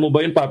 nararanasan mo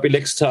ba yung Papi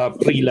Lex sa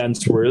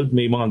freelance world?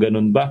 May mga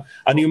ganun ba?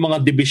 Ano yung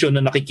mga division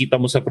na nakikita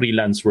mo sa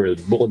freelance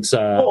world bukod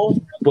sa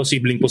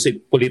posibleng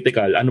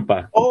political? Ano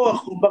pa?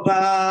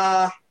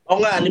 Kumbaga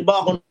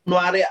halimbawa,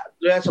 kunwari,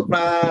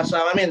 sa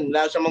amin,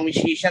 sa mga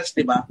musicians,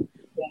 di ba?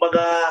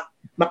 Kumbaga,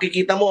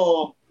 makikita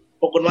mo,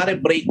 kunwari,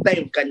 break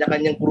time,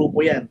 kanya-kanyang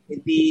grupo yan.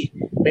 Hindi,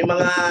 may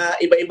mga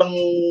iba-ibang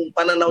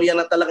pananaw yan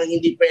na talagang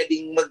hindi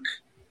pwedeng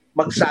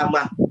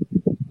magsama.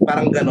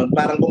 Parang ganon.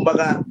 Parang,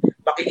 kumbaga,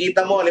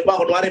 makikita mo,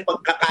 halimbawa, kunwari,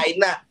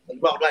 kakain na.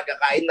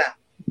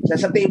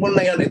 Sa table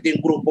na yon, ito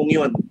yung grupong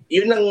yon.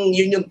 Yun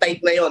yung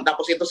type na yon.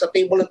 Tapos ito sa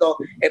table na to,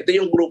 ito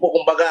yung grupo,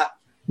 kumbaga,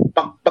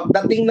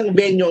 pagdating ng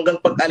venue hanggang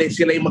pag-alis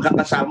sila yung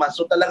makakasama.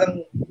 So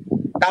talagang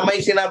tama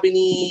yung sinabi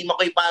ni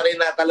Makoy Pare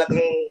na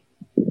talagang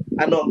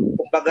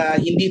kumbaga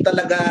hindi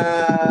talaga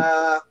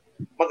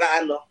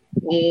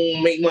kung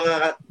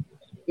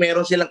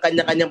meron silang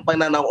kanya-kanyang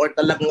pananaw or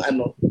talagang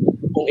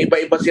kung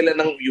iba-iba sila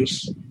ng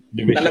views,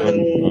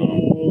 talagang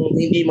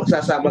hindi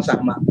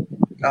magsasama-sama.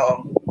 Oo.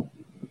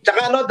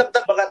 Tsaka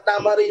dagdag baka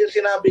tama rin yung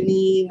sinabi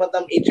ni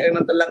Madam HR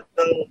na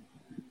talagang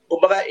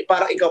kumbaga,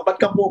 parang ikaw, ba't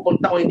ka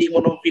pupunta kung hindi mo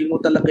nung feel mo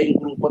talaga yung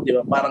grupo, di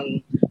ba? Parang,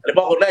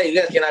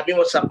 sinabi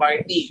mo sa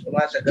party,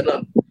 sa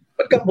ganun.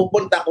 Ba't ka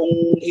pupunta kung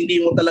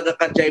hindi mo talaga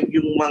ka-jive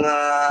yung mga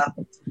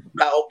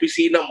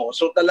ka-opisina mo?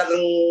 So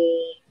talagang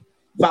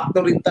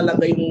factor rin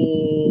talaga yung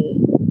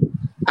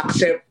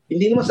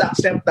hindi naman sa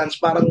acceptance,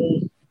 parang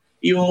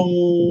yung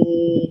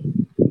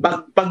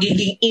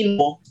pagiging in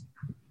mo.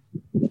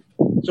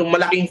 So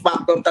malaking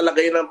factor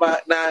talaga yun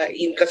na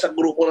in ka sa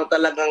grupo na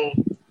talagang,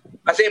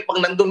 kasi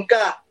pag nandun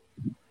ka,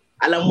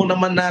 alam mo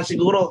naman na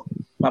siguro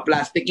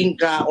ma-plastiking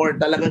ka or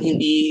talagang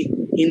hindi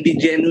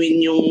genuine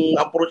yung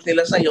approach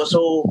nila sa'yo.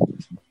 So,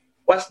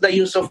 what's the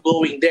use of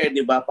going there,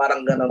 di ba?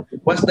 Parang gano'n.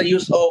 What's the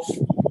use of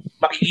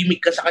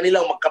makikimik ka sa kanila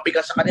o magkape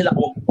ka sa kanila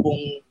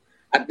kung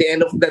at the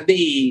end of the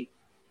day,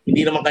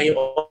 hindi naman kayo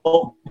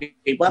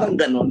okay. Parang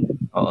gano'n.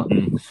 Oo.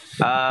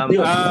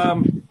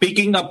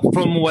 Picking up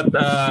from what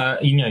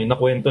yung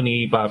nakwento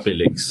ni Papi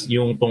Lex,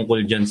 yung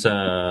tungkol dyan sa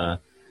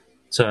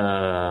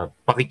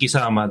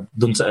pakikisama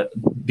dun sa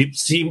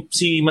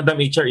si Madam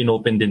HR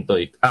inopen din to.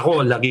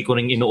 Ako lagi ko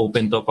ring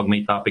ino-open to pag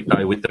may topic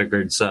tayo with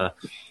regards sa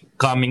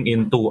coming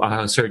into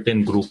a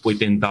certain group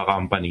within the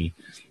company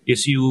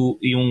is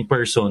yung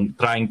person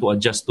trying to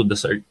adjust to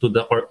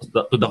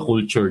the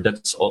culture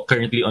that's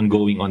currently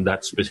ongoing on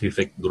that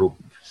specific group.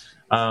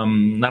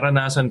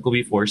 Naranasan ko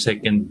before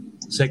second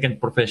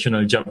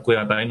professional job ko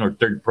yata yun or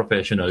third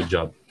professional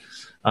job.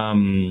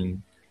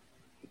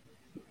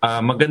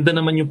 Maganda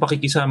naman yung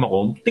pakikisama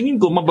ko. Tingin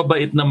ko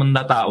mababait naman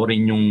na tao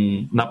rin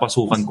yung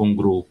napasukan kong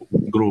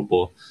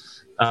grupo.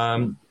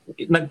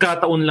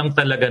 Nagkataon lang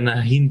talaga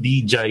na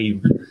hindi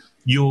jive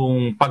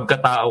yung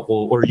pagkatao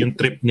ko or yung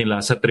trip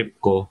nila sa trip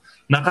ko,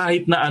 na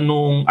kahit na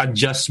anong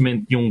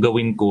adjustment yung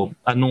gawin ko,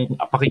 anong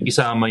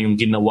pakikisama yung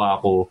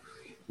ginawa ko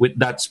with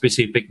that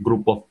specific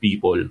group of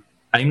people.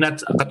 I'm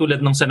not, katulad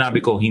ng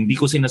sinabi ko, hindi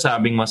ko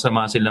sinasabing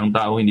masama silang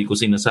tao, hindi ko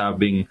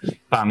sinasabing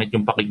pangit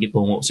yung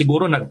pakikitungo.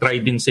 Siguro nag-try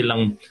din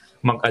silang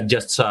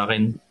mag-adjust sa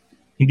akin.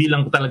 Hindi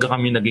lang talaga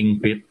kami naging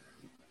fit.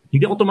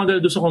 Hindi ako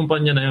tumagal doon sa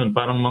kumpanya na yun.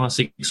 Parang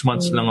mga 6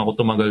 months lang ako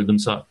tumagal doon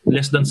sa,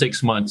 less than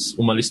 6 months,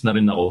 umalis na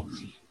rin ako.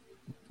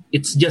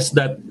 It's just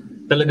that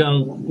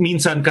talagang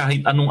minsan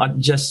kahit anong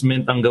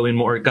adjustment ang gawin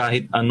mo or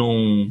kahit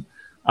anong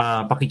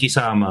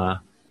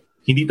pakikisama,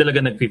 hindi talaga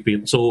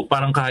nag-fit. So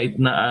parang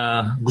kahit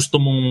na gusto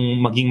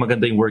mong maging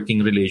maganda yung working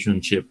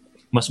relationship,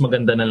 mas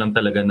maganda na lang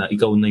talaga na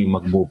ikaw na yung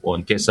mag-move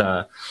on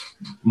kesa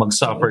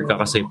mag-suffer ka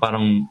kasi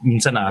parang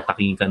minsan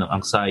naataking ka ng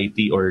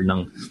anxiety or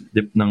ng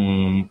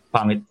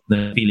pangit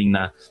na feeling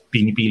na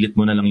pinipilit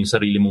mo na lang yung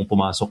sarili mong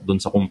pumasok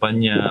doon sa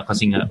kumpanya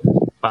kasi nga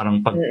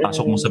parang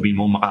pagpasok mo sabihin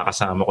mo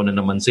makakasama ko na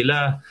naman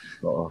sila.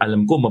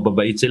 Alam ko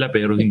mababait sila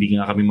pero hindi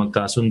nga kami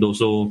magkasundo.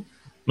 So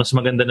mas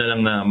maganda na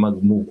lang na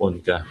mag-move on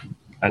ka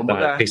at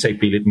kaysa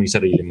ipilit mo yung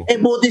sarili mo.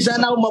 Buti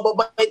sana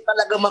mababait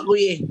talaga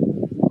Makoy.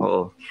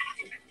 Oo.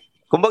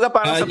 Kumbaga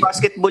parang sa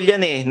basketball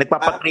yan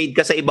nagpapatrade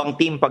ka sa ibang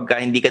team pagka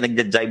hindi ka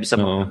nagja-jive sa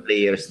mga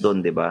players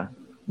doon, di ba?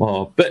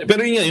 Oo. Pero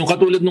yun yung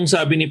katulad nung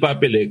sabi ni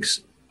Papi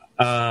Lex,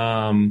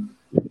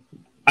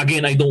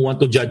 again, I don't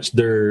want to judge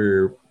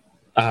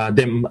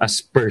them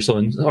as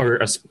persons or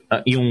as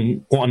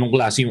yung kung anong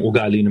klase yung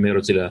ugali na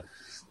meron sila.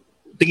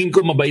 Tingin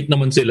ko mabait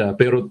naman sila,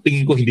 pero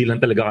tingin ko hindi lang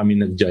talaga kami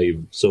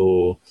nag-jive.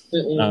 So,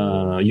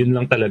 yun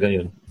lang talaga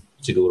yun.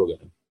 Siguro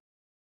ganun.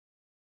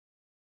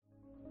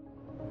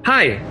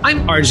 Hi,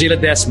 I'm RJ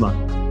Ledesma.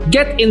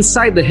 Get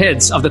inside the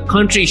heads of the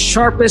country's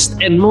sharpest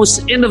and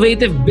most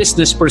innovative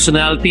business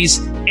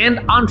personalities and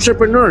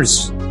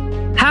entrepreneurs.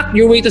 Hack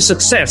your way to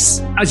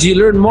success as you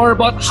learn more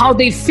about how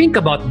they think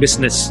about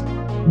business.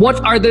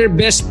 What are their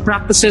best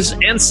practices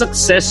and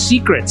success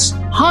secrets?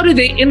 How do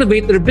they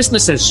innovate their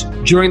businesses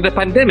during the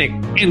pandemic?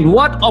 And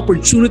what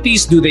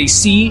opportunities do they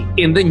see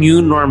in the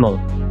new normal?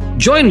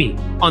 Join me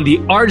on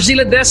the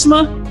RJ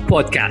Ledesma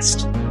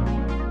podcast.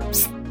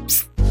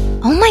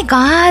 Oh my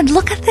God,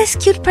 look at this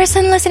cute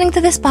person listening to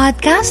this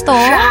podcast,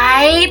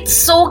 Right?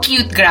 So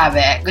cute,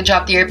 grabe. Good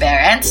job to your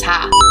parents,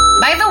 ha?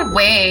 By the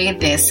way,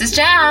 this is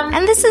Jam.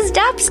 And this is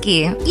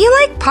Dapsky. You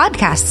like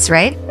podcasts,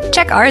 right?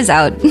 Check ours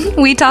out.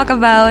 We talk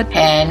about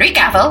Henry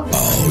Cavill.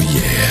 Oh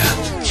yeah.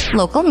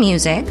 Local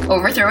music.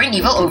 Overthrowing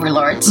evil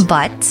overlords.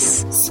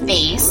 Butts.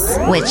 Space.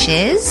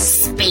 Witches.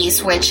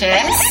 Space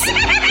witches.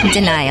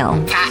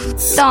 Denial.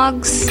 Cats.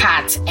 Dogs.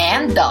 Cats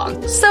and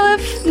dogs. So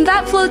if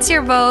that floats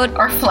your boat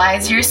or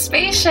flies your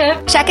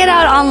spaceship, check it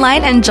out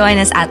online and join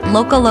us at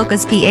Local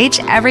Locus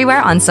PH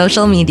everywhere on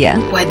social media.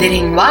 Pwede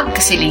rin wag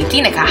kasi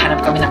lately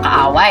naghahanap kami ng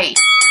kaaway.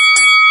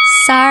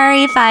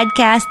 Sorry,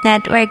 Podcast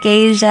Network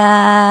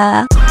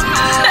Asia.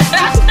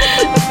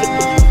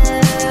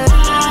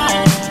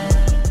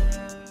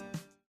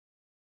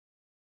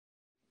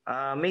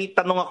 May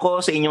tanong ako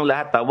sa inyong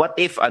lahat. What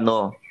if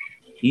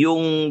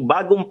yung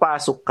bagong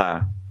pasok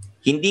ka,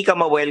 hindi ka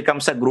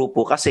ma-welcome sa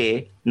grupo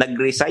kasi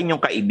nag-resign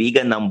yung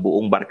kaibigan ng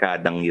buong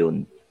barkadang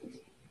yun?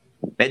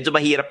 Medyo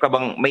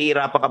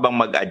mahirapan ka bang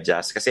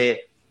mag-adjust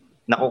kasi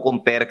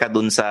nakukumpare ka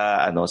dun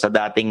sa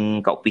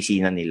dating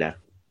kaopisina nila?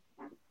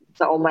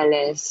 Sa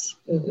umalis.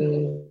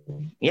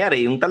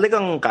 Yari, yung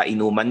talagang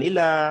kainuman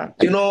nila.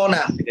 Sino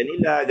na?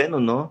 Nila,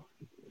 ganun, no?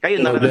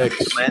 Kayo na.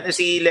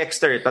 Si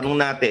Lexter, tanong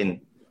natin.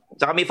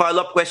 Tsaka may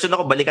follow-up question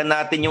ako. Balikan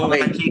natin yung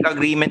handshake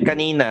agreement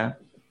kanina.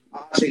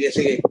 Sige.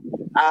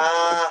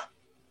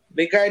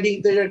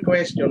 Regarding to your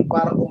question,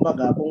 parang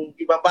kumbaga, kung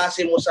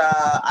ibabase mo sa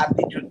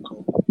attitude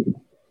ko,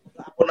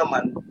 ako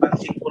naman,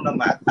 pansin ko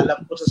naman,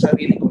 alam ko sa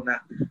sarili ko na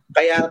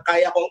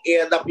kaya kong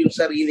i-adapt yung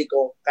sarili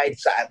ko kahit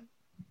saan.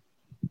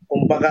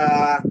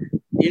 Kumbaga,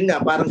 yun nga,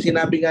 parang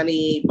sinabi nga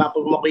ni Papa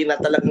Makoy na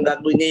talagang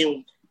gagawin niya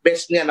yung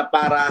best niya na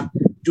para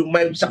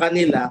jumive sa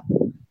kanila.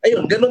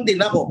 Ayun, ganun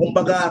din ako.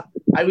 Kumbaga,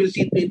 I will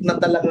see to it na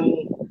talagang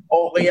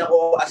okay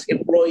ako as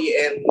employee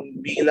and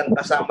bilang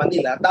kasama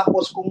nila.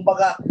 Tapos,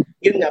 kumbaga,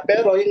 yun nga,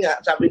 pero yun nga,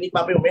 sabi ni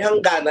Papa, may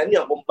hangganan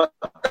yun. Kumbaga,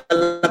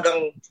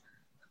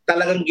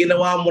 talagang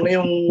ginawa mo na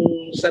yung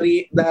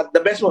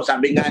the best mo.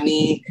 Sabi nga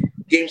ni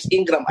James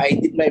Ingram, I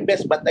did my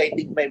best, but I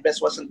think my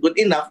best wasn't good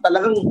enough.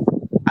 Talagang,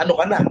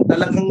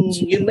 talagang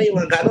yun na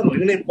yung hangganan mo.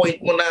 Yun na yung point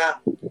mo na,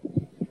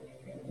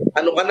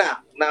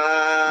 na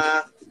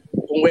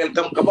kung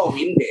welcome ka ba o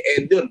hindi.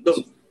 And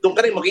doon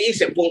ka rin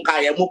mag-iisip kung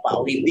kaya mo pa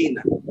o hindi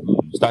na.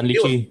 Stanley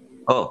Chi.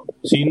 Oh.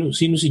 Sino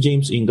si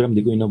James Ingram?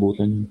 Di ko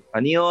inabutan yun.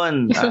 Ano yun?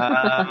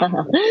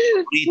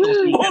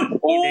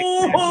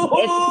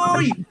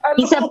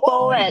 He's a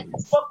poet.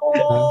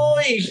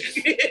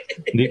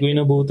 Hindi ko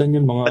inabutan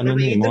yun.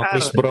 Mga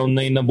Chris Brown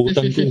na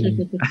inabutan ko.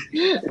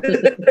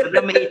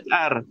 May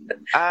HR.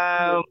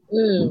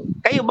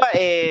 Kayo ba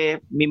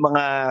may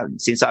mga,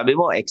 sinasabi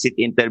mo, exit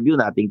interview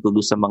nating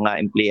tulo sa mga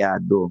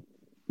empleyado.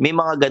 May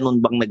mga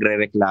ganun bang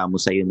nagrereklamo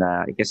sa'yo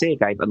na kasi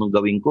kahit anong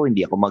gawin ko,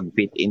 hindi ako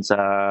mag-fit in sa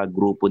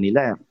grupo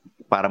nila.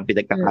 Parang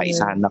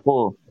pinagkakaisahan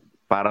ako.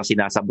 Parang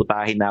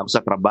sinasabotahin na ako sa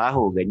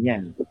trabaho,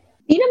 ganyan.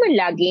 Hindi naman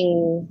laging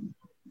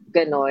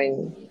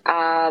ganun.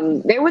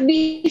 There would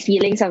be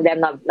feelings of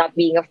them not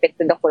being a fit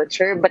to the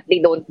culture, but they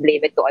don't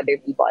blame it to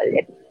other people.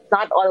 It's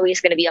not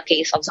always going to be a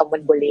case of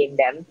someone bullying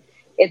them.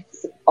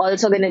 It's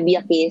also going to be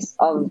a case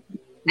of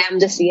them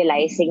just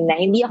realizing na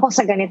hindi ako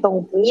pag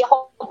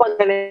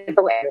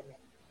ganitong element.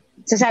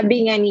 So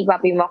sabi nga ni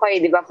Papi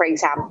Makoy, di ba, for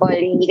example,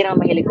 hindi ka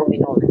naman mahilig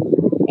uminom.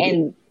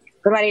 And,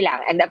 kunwari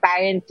lang, and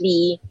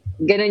apparently,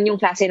 ganun yung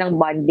klase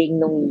ng bonding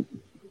nung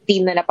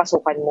team na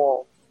napasukan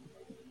mo.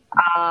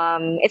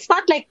 It's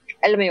not like,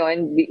 alam mo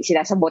yun,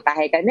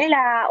 sinasabotahe ka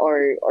nila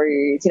or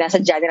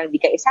sinasadya nilang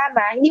di ka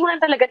isama. Hindi mo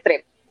lang talaga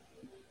trip.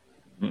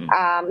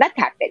 That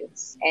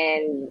happens.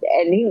 And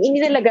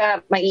hindi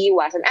talaga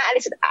maiiwasan.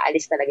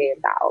 Aalis talaga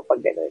yung tao pag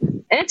gano'n.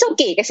 And it's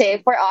okay kasi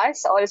for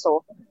us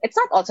also, it's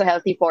not also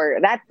healthy for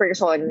that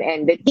person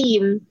and the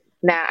team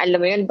na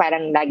alam mo yun,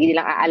 parang lagi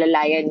nilang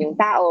aalalayan yung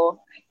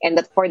tao. And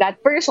that for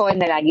that person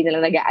na lagi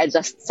nilang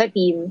nag-a-adjust sa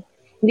team,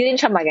 hindi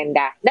rin siya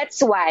maganda.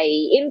 That's why,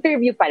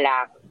 interview pa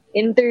lang,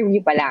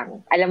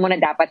 alam mo na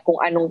dapat kung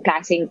anong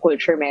klaseng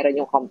culture meron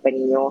yung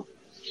company nyo.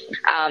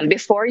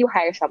 Before you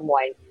hire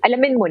someone,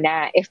 alamin mo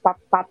na if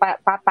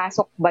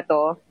papasok ba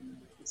to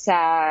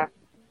sa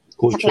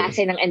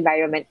klase ng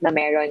environment na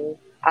meron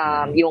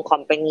yung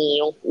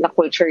company, yung na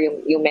culture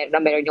yung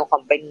na meron yung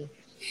company.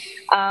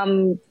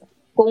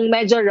 Kung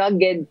medyo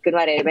rugged,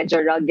 kunwari,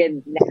 medyo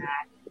rugged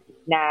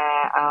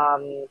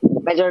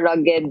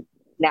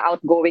na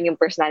outgoing yung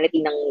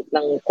personality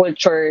ng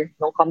culture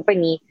ng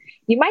company,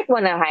 you might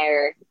wanna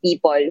hire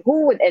people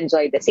who would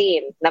enjoy the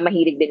same, na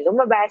mahilig din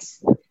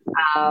lumabas,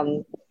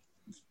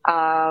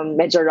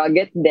 medyo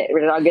rugged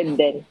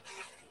din.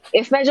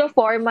 If medyo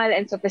formal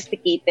and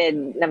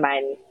sophisticated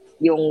naman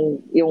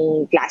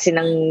yung klase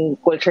ng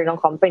culture ng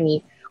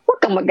company,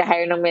 huwag kang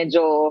mag-hire ng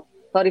medyo,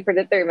 sorry for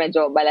the term,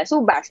 medyo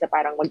balasubas na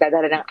parang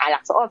magdadala ng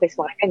alak sa office,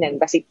 mga ganyan.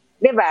 Kasi,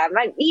 di ba,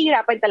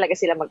 mahihirapan talaga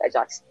sila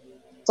mag-adjust.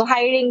 So,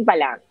 hiring pa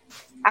lang.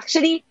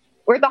 Actually,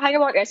 we're talking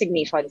about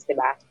resignations, di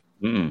ba?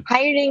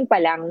 Hiring pa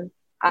lang,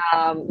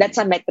 that's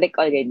a metric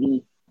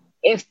already.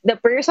 If the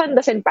person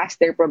doesn't pass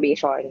their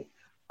probation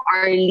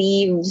or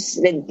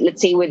leaves, let's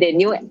say within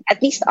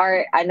at least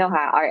our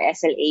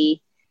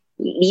SLA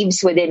leaves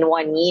within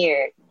 1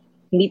 year,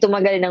 hindi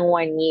tumagal ng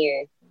 1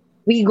 year,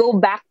 we go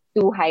back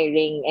to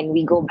hiring and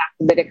we go back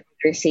to the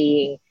recruiter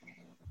saying,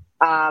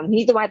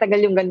 hindi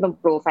tumatagal yung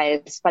ganitong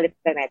profiles,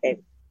 palitan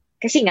natin.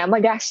 Kasi nga,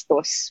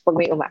 magastos pag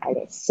may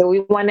umaalis. So we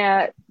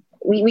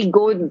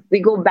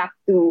go back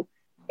to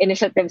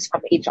initiatives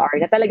from HR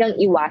na talagang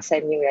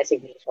iwasan yung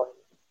resignation.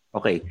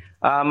 Okay.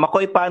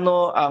 Makoy,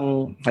 paano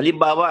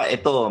halimbawa,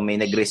 ito, may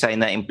nag-resign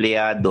na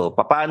empleyado,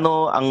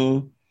 paano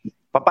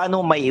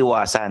may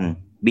iwasan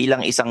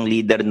bilang isang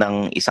leader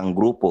ng isang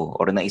grupo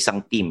or ng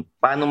isang team?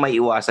 Paano may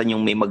iwasan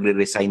yung may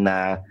magre-resign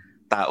na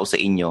tao sa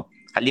inyo?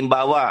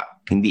 Halimbawa,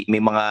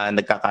 may mga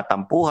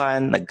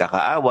nagkakatampuhan,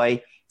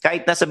 nagkakaaway,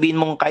 kahit na sabihin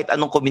mong kahit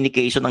anong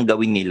communication ang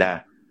gawin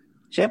nila.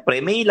 Siyempre,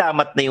 may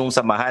lamat na yung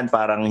samahan,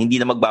 parang hindi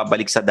na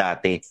magbabalik sa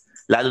dati.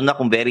 Lalo na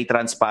kung very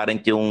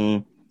transparent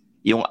yung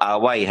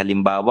away.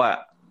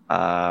 Halimbawa,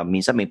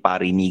 minsan may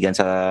parinigan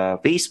sa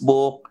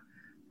Facebook,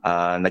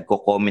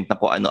 nagko-comment na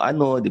kung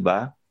ano-ano, di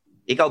ba?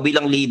 Ikaw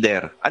bilang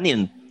leader, ano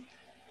yun?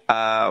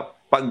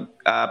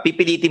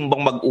 Pipilitin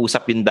bang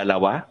mag-usap yung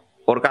dalawa?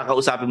 Or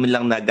kakausapin mo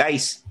lang na,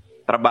 guys,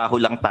 trabaho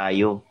lang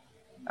tayo.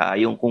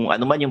 Yung kung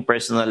ano man yung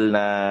personal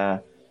na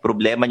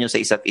problema nyo sa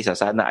isa't isa,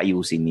 sana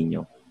ayusin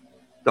ninyo.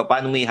 So,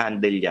 paano mo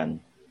i-handle yan?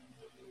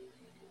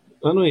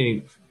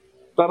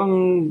 Parang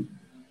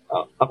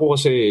ako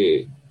kasi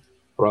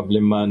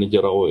problem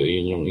manager ako.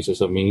 Yun yung isa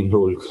sa main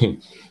role ko.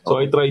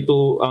 So, I try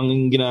to,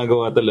 ang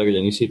ginagawa talaga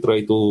yan is I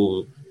try to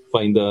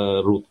find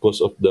the root cause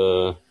of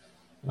the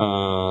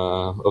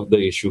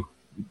issue.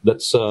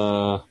 That's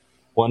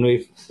one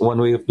way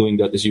of doing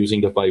that is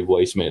using the 5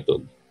 whys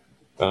method.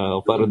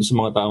 Para sa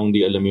mga taong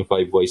di alam yung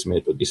 5 whys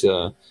method is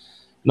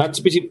not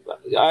specific,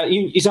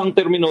 isang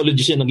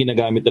terminology siya na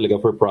ginagamit talaga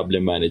for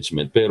problem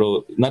management,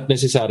 pero not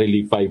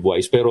necessarily 5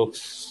 whys. Pero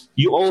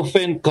you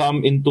often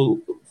come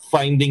into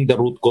finding the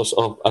root cause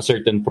of a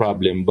certain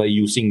problem by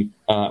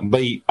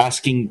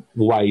asking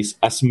whys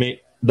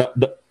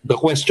the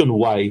question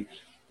why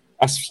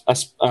as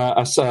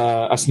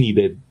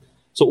needed.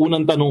 So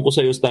unang tanong ko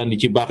sa iyo, Stanley,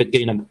 bakit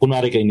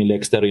kunwari kayo ni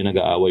Lexter yung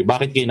nag-aaway?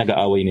 Bakit kayo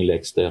nag-aaway ni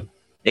Lexter?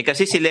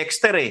 Kasi si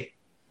Lexter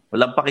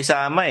walang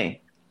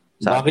pakisama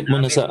Bakit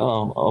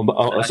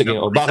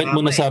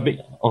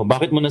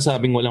mo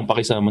nasabing walang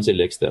pakisama si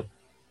Lexter?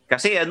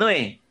 Kasi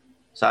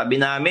sabi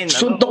namin,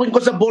 suntukin ko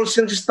sa balls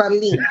yung si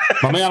Stanley.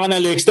 Mamaya ka na,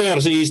 Lexter.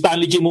 Si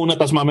Stanley G muna,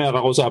 tas mamaya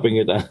kakausapin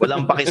kita.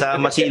 Walang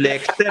pakisama si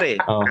Lexter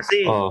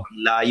Kasi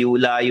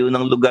layo-layo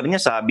ng lugar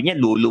niya. Sabi niya,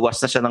 luluwas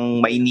na siya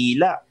ng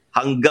Maynila.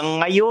 Hanggang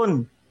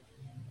ngayon,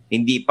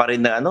 hindi pa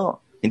rin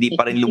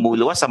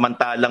lumuluwas.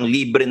 Samantalang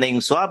libre na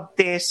yung swab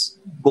test,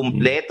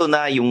 kumpleto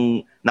na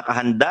yung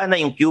nakahanda na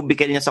yung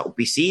cubicle niya sa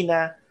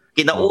opisina.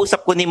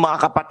 Kinausap ko ni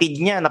mga kapatid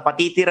niya na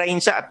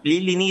patitirahin siya at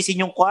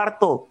lilinisin yung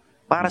kwarto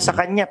para sa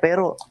kanya,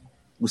 pero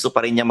gusto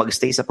pa rin niya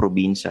magstay sa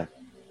probinsya.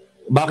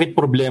 Bakit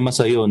problema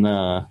sa iyo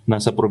na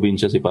nasa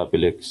probinsya si Papi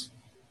Lex?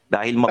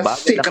 Dahil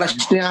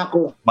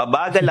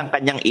mabagal ang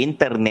kanyang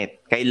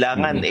internet.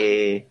 Kailangan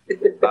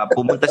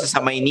pumunta siya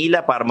sa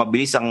Maynila para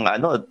mabilis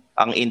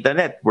ang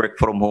internet. Work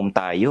from home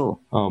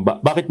tayo.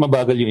 Bakit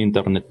mabagal yung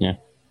internet niya?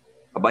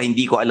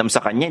 Hindi ko alam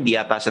sa kanya, hindi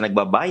yata siya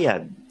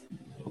nagbabayad.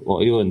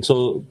 Yun.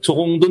 So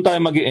kung doon tayo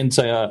mag-i-end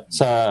sa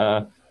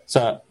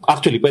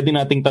actually pwede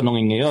nating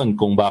tanungin ngayon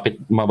kung bakit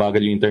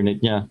mabagal yung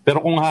internet niya.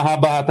 Pero kung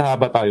hahaba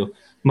tayo,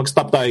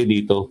 mag-stop tayo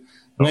dito.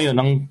 Ngayon,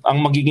 ang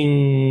magiging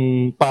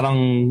parang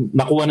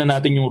nakuha na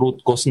natin yung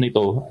root cause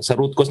nito. Sa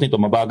root cause nito,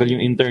 mabagal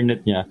yung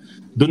internet niya.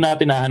 Doon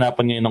natin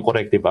hahanapan ngayon ng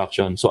corrective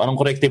action. So, anong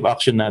corrective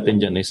action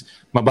natin dyan is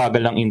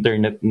mabagal ang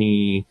internet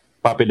ni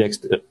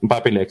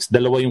Papilex.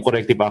 Dalawa yung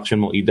corrective action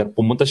mo. Either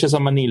pumunta siya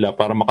sa Manila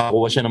para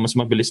makakuha siya ng mas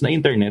mabilis na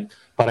internet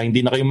para hindi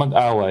na kayo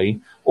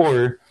mag-away,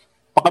 or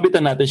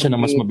pakabitan natin siya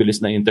ng mas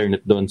mabilis na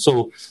internet doon.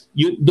 So,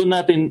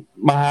 doon natin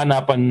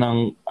mahanapan ng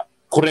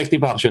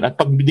corrective action. At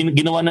pag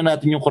ginawa na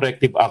natin yung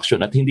corrective action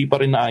at hindi pa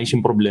rin naayos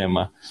yung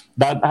problema,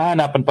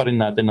 hahanapan pa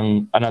rin natin ng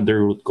another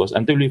root cause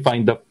until we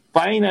find the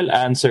final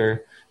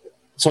answer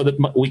so that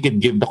we can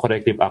give the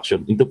corrective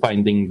action into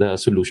finding the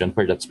solution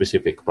for that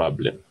specific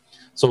problem.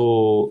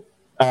 So,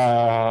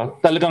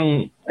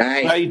 talagang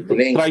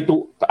try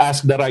to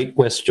ask the right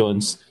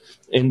questions,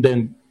 and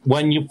then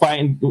when you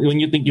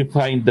think you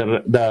find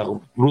the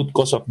root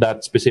cause of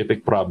that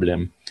specific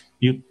problem,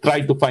 you try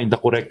to find the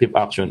corrective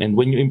action, and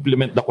when you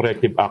implement the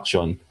corrective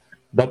action,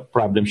 that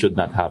problem should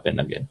not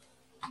happen again.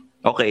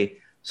 Okay.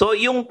 So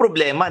yung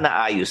problema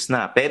naayos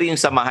na, pero yung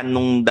samahan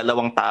ng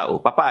dalawang tao,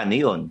 paano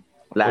yun?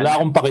 Wala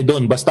akong paki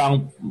doon. Basta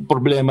ang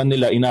problema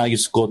nila,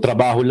 inayos ko,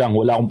 trabaho lang.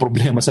 Wala akong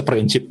problema sa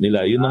friendship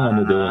nila. Yun ang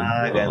ano doon.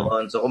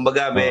 Ganon. So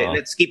kumbaga,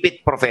 let's keep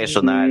it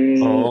professional.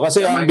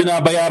 Kasi ang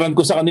binabayaran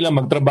ko sa kanila,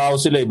 magtrabaho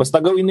sila.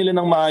 Basta gawin nila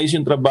ng maayos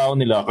yung trabaho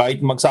nila.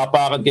 Kahit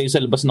magsapakan kayo sa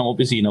labas ng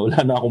opisina,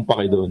 wala na akong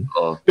paki doon.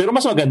 Pero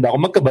mas maganda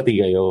kung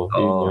magkabati kayo.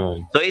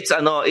 Yun. So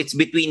it's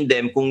between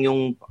them kung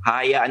yung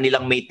hayaan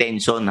nilang may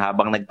tension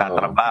habang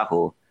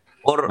nagtatrabaho,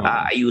 or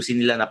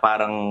ayusin nila na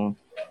parang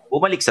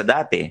bumalik sa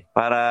dati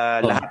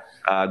para lahat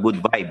good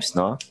vibes,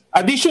 no?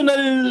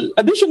 Additional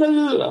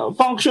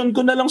function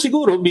ko na lang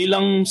siguro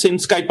bilang,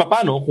 since kahit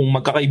papano kung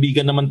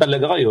magkakaibigan naman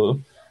talaga kayo,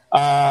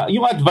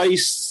 yung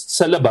advice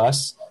sa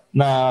labas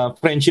na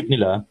friendship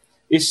nila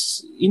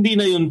is hindi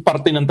na yun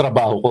parte ng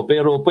trabaho ko,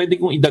 pero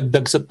pwede kong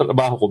idagdag sa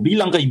trabaho ko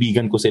bilang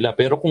kaibigan ko sila.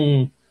 Pero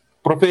kung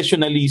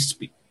professionally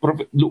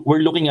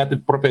we're looking at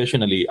it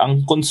professionally,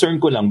 ang concern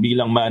ko lang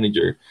bilang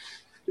manager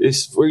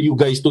is for you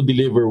guys to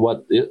deliver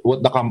what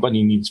the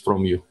company needs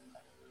from you.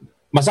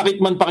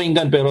 Masakit man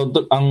pakinggan, pero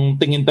ang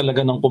tingin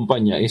talaga ng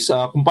kumpanya is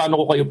kung paano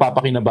ko kayo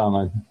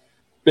papakinabangan.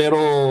 Pero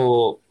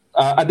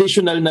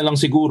additional na lang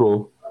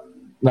siguro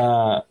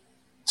na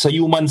sa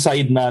human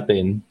side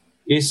natin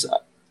is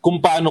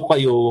kung paano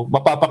kayo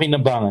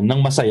mapapakinabangan ng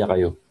masaya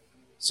kayo.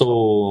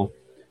 So,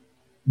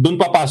 doon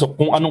papasok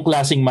kung anong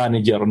klaseng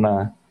manager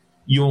na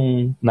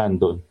yung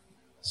nandun.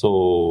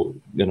 So,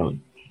 ganoon.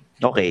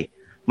 Okay.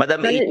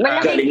 Madam galing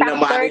na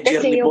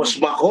manager ni Boss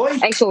Makoy.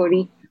 Ay,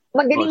 sorry.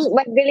 Magaling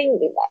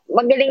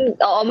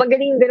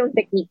ganung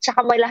technique.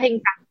 Tsaka malaking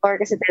factor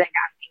kasi talaga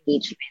ang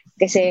engagement.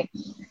 Kasi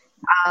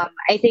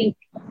I think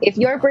if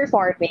you're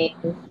performing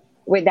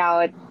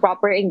without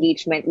proper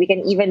engagement, we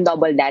can even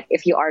double that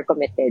if you are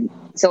committed.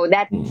 So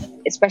that,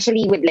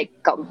 especially with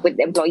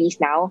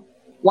employees now,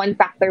 one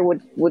factor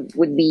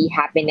would be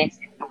happiness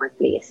in the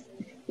workplace.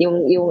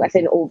 Yung as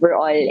an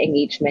overall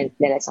engagement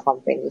nila sa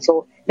company.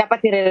 So, dapat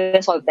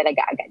nire-resolve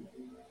talaga agad.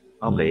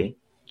 Okay.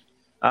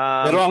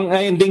 Pero ang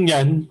ending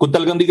niyan, kung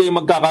talagang di kayo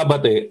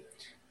magkakabate,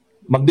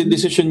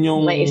 magdedesisyon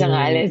yung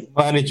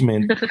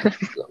management.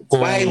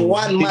 Kung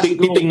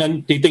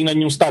titingnan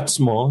yung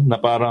stats mo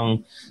na parang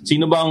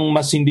sino bang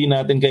mas hindi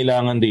natin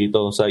kailangan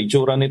dito. Sa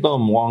itsura nito,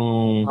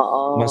 mukhang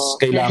mas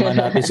kailangan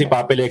natin si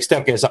Papi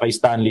Lexter kaysa kay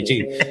Stanley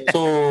G.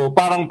 So,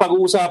 parang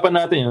pag-uusapan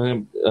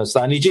natin,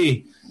 Stanley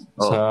G,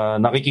 sa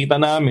nakikita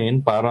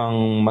namin,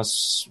 parang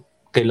mas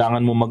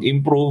kailangan mo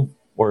mag-improve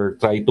or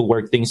try to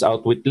work things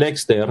out with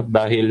Lexter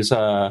dahil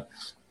sa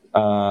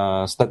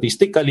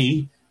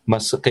statistically,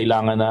 mas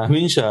kailangan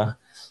namin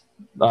siya.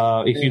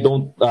 If you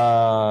don't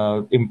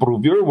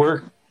improve your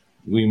work,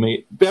 we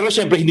may... Pero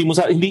syempre,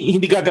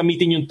 hindi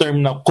gagamitin yung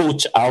term na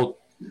coach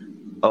out.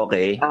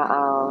 Okay.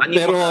 Ano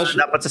yung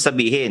dapat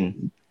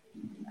sasabihin?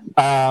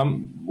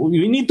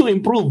 You need to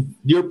improve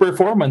your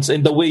performance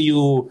and the way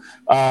you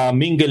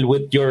mingle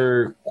with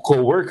your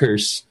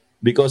coworkers,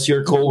 because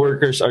your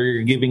coworkers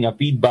are giving a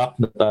feedback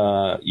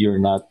that you're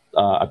not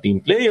a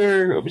team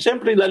player.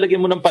 Siyempre,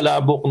 lalagyan mo ng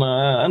palabok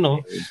na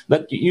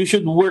that you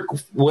should work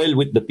well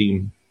with the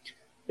team.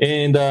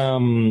 And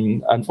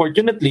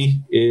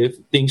unfortunately, if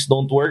things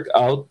don't work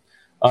out,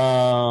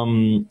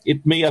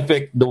 it may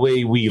affect the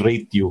way we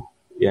rate you.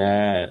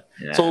 Yeah.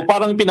 So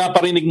parang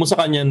pinaparinig mo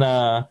sa kanya na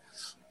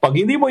pag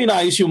hindi mo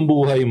inayos yung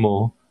buhay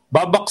mo,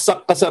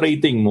 babaksak ka sa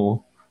rating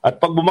mo, at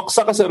pag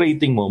bumaksak ka sa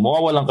rating mo,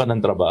 mawawalan ka ng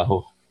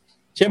trabaho.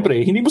 Siyempre,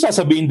 hindi mo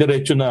sasabihin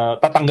diretso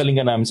na tatanggalin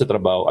ka namin sa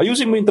trabaho.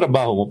 Ayusin mo yung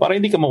trabaho mo para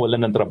hindi ka mawalan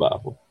ng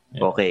trabaho.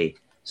 Yeah. Okay.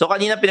 So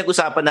kanina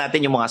pinag-usapan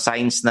natin yung mga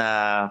signs na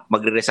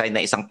magre-resign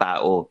na isang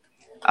tao.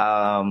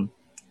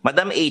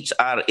 Madam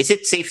HR, is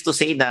it safe to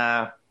say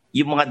na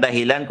yung mga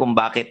dahilan kung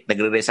bakit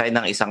nagre-resign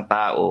ng isang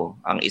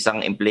tao, ang isang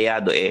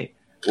empleyado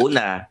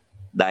una,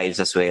 dahil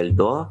sa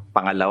sweldo,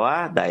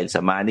 pangalawa, dahil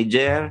sa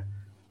manager,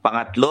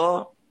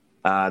 pangatlo,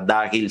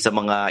 dahil sa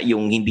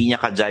yung hindi niya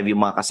ka-drive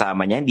yung mga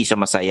kasama niya, hindi siya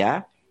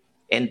masaya,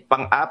 and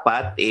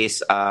pang-apat is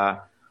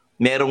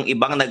merong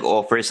ibang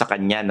nag-offer sa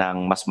kanya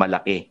ng mas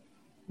malaki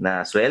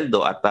na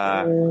sweldo at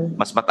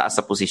mas mataas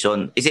sa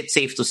posisyon. Is it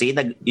safe to say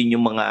na yun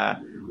yung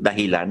mga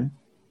dahilan?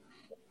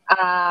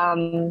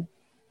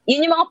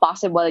 Yun yung mga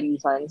possible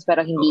reasons,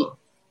 pero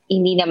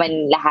hindi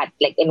naman lahat,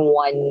 like in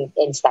one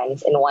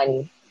instance, in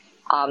one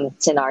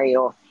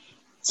scenario.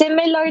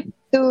 Similar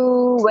to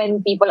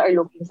when people are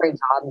looking for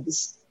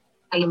jobs.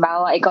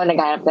 Halimbawa, ikaw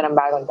naghanap ka ng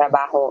bagong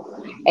trabaho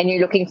and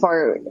you're looking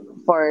for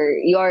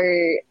your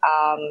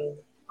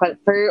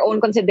for your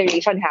own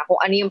consideration kung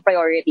ano yung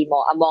priority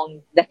mo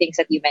among the things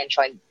that you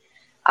mentioned.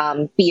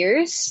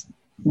 Peers,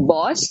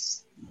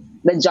 boss,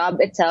 the job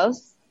itself,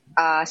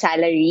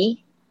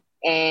 salary,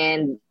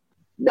 and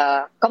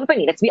the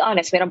company. Let's be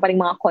honest, meron pa rin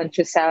mga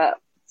conscious sa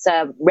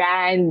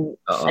brand.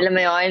 Uh-oh. Alam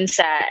mo yun,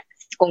 sa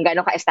kung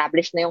gaano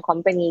ka-established na yung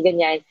company,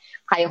 ganyan.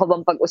 Kaya ko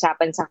bang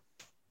pag-usapan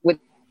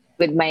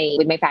with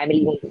my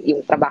family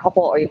yung trabaho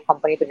ko or yung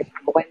company to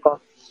nagtrabahuan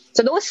ko.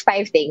 So those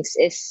 5 things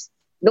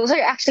those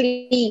are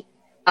actually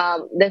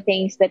the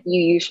things that you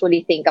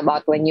usually think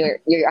about when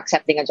you're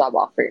accepting a job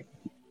offer.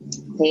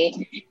 Okay?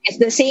 It's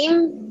the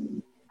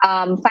same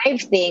 5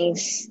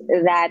 things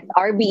that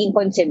are being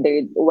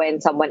considered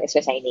when someone is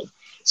resigning.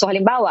 So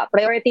halimbawa,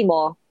 priority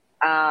mo,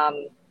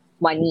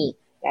 money,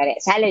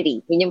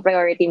 salary. Yun yung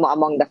priority mo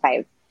among the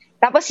 5.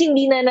 Tapos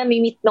hindi na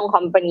nami-meet ng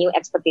company yung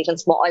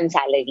expectations mo on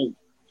salary.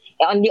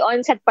 On the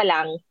onset pa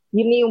lang,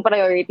 yun yung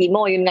priority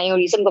mo. Yun nga yung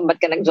reason kung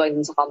ba't ka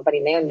nag-join sa company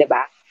na yun, di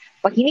ba?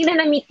 Pag hindi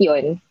na na-meet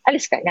yun,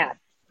 alis ka na.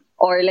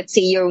 Or let's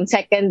say yung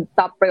second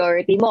top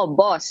priority mo,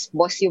 boss.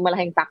 Boss yung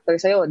malaking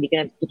factor sa'yo. Hindi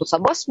ka natututo sa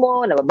boss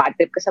mo, nababad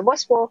trip ka sa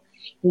boss mo,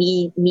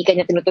 hindi ka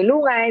niya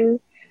tinutulungan.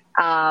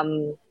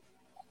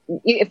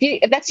 If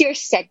that's your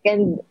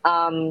second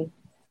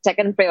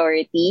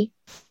priority,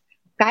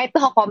 kahit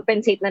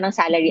naka-compensate na ng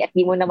salary at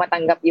di mo na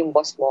matanggap yung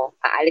boss mo,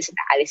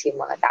 aalis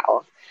yung mga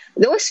tao.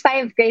 Those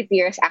 5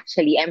 criteria,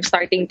 actually, I'm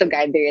starting to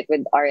gather it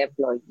with our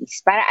employees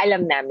para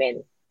alam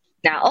namin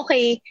na,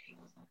 okay,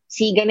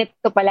 si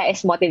ganito pala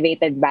is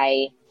motivated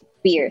by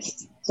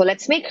peers. So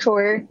let's make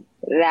sure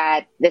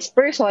that this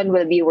person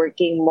will be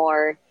working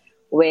more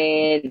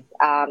with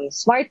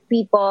smart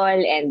people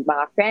and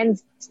mga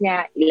friends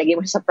niya. Ilagay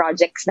mo siya sa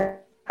projects na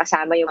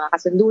kasama yung mga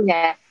kasundo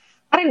niya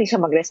para hindi siya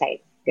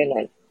mag-resign.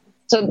 Ganun.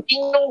 So,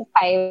 yung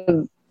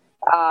 5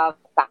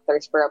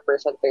 factors for a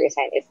person to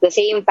resign, it's the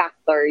same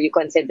factor you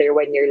consider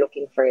when you're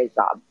looking for a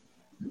job.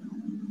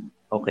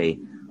 Okay.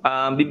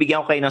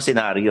 Bibigyan ko kayo ng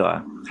senaryo.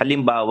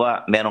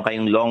 Halimbawa, meron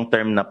kayong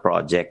long-term na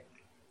project.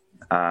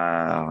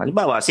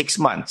 Halimbawa, 6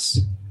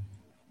 months.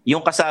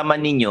 Yung kasama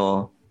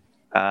ninyo,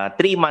 3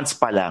 months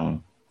pa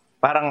lang,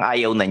 parang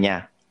ayaw na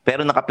niya.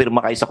 Pero nakapirma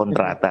kayo sa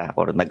kontrata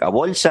or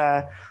nag-awol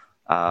siya,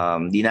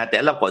 di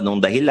natin alam kung anong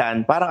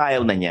dahilan, parang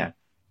ayaw na niya.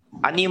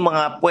 Ano yung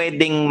mga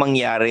pwedeng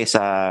mangyari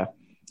sa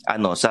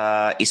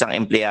isang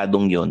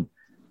empleyadong yun?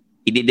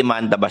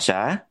 Ididemanda ba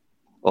siya?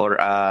 Or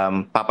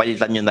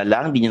papalitan nyo na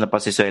lang, di nyo na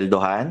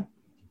pasisweldohan?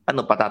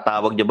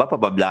 Patatawag nyo ba?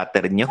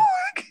 Pabablatter nyo?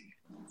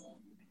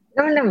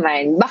 No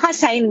naman. Baka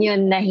sign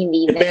yun na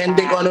hindi na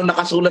depende kung ano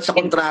nakasulat sa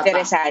kontrata.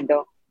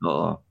 Interesado.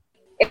 Oo.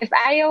 If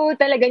ayaw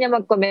talaga niya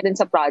mag-commit dun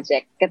sa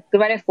project,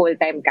 kumari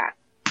full-time ka,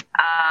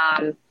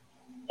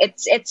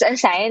 it's a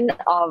sign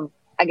of,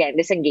 again,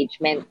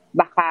 disengagement.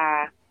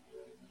 Baka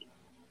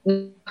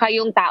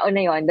yung tao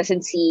na yon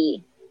doesn't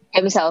see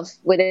himself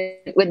with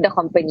the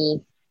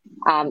company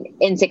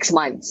in 6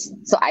 months.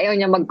 So ayaw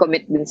niya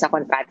mag-commit dun sa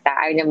kontrata,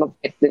 ayaw niya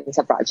mag-commit dun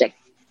sa project.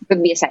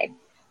 Could be a sign.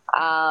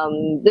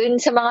 Dun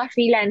sa mga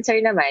freelancer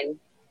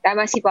naman,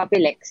 tama si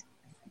Poppy Lex,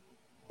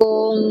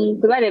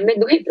 kung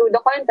midway through the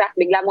contract,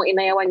 bigla mong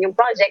inayawan yung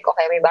project,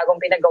 okay, may bagong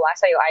pinagawa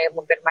sa'yo, ayaw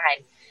mong pirmahan,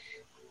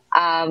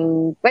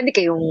 pwede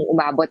kayong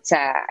umabot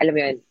sa, alam mo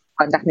yun,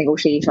 contract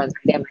negotiations,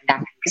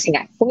 kasi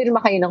nga, pumirma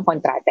kayo ng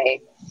kontrata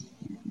eh.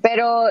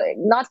 Pero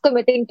not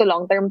committing to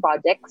long-term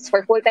projects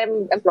for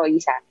full-time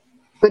employees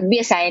could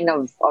be a sign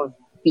of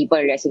people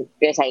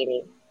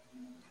resigning.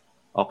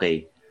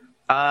 Okay.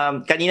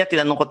 Kanina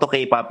tinanong ko to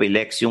kay Papi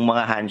Lex, yung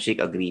mga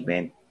handshake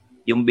agreement.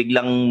 Yung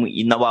biglang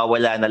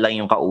nawawala na lang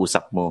yung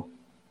kausap mo.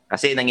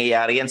 Kasi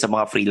nangyayari yan sa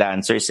mga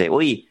freelancers eh.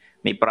 Uy,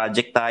 may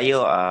project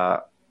tayo,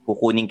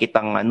 kukunin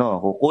kitang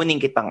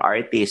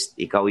artist,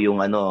 ikaw yung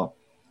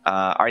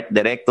art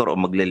director o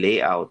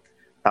magle-layout.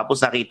 Tapos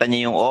nakita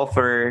niya yung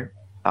offer,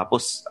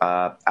 tapos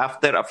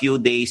after a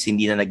few days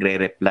hindi na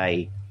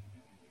nagre-reply.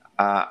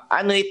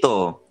 Ano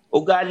ito?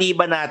 Ugali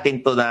ba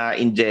natin to na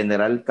in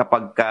general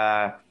kapag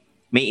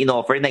may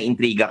in-offer na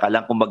intriga ka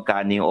lang kung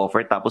magkano yung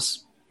offer,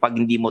 tapos pag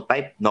hindi mo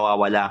type,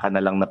 nawawala ka na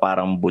lang na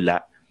parang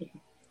bula.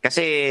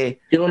 Kasi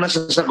yung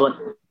nasasagot.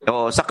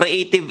 Sa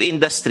creative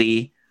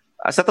industry,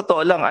 sa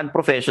totoo lang,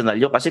 unprofessional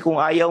yun. Kasi kung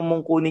ayaw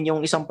mong kunin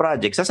yung isang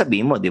project,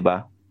 sasabihin mo, di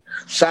ba?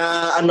 Sa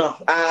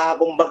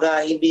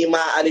kumbaga, hindi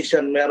maaalis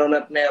yun, meron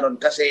at meron.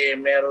 Kasi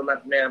meron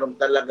at meron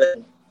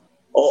talaga.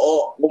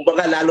 Oo,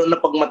 kumbaga, lalo na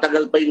pag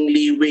matagal pa yung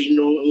leeway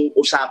nung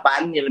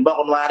usapan. Yun ba,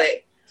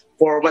 kunwari,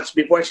 4 months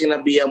before,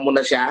 sinabihan mo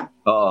na siya.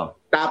 Oo.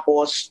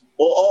 Tapos,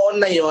 oo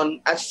na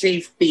yon as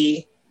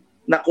safety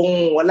na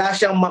kung wala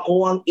siyang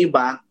makuhang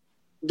iba,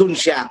 dun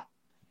siya.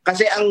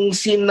 Kasi ang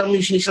scene ng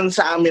musician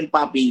sa amin,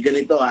 Papi,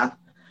 ganito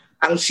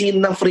ang scene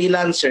ng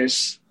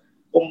freelancers,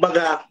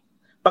 kumbaga,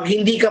 pag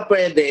hindi ka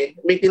pwede,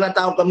 may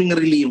tinatawag kaming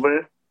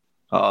reliever.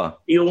 Oo.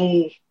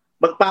 Yung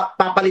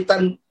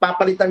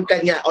papalitan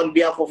ka niya on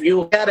behalf of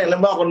you. Kaya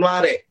alam mo,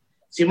 kunwari,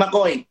 si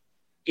McCoy,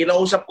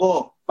 kinausap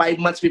ko 5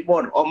 months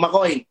before,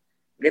 McCoy,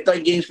 ito yung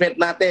engagement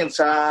natin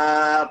sa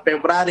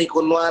February,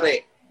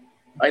 kunwari,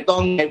 ito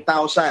ang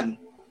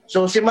 5,000.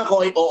 So si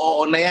McCoy,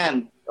 oo na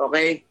yan.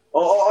 Okay?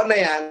 Oo na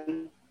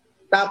yan.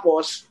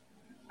 Tapos,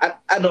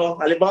 at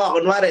halimbawa,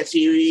 kunwari,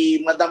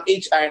 si Madam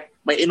HR,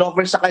 may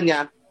in-offer sa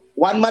kanya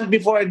 1 month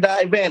before the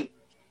event.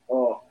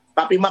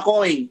 Papi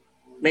McCoy,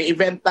 may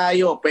event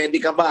tayo, pwede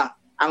ka ba?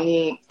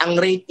 Ang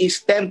rate is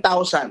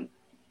 10,000.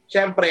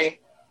 Siyempre,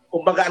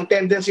 kumbaga ang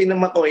tendency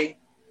ng McCoy,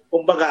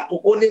 kumbaga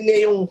kukunin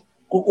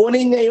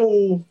niya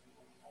yung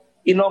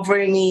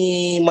in-offer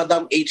ni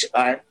Madam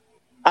HR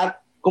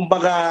at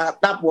kumbaga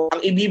tapos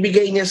ang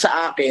ibibigay niya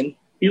sa akin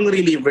yung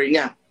reliever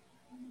niya.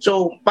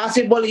 So,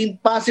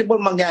 impossible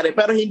mangyari.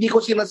 Pero hindi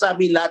ko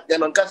sinasabi lahat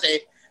ganun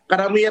kasi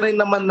karamihan rin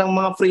naman ng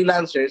mga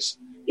freelancers,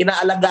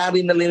 inaalagaan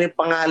rin na nila yung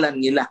pangalan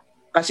nila.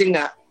 Kasi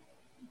nga,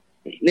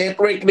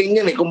 network rin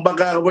yan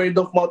Kumbaga, word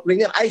of mouth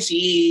rin yan. Ay, si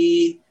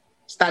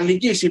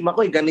Stanley G, si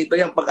McCoy, ganito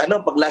yan. Pag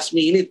last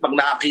minute, pag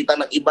nakakita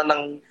ng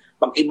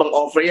ibang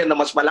offer yan na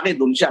mas malaki,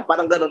 dun siya.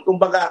 Parang ganun.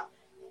 Kumbaga,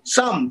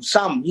 some.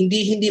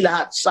 Hindi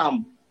lahat,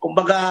 some.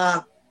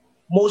 Kumbaga,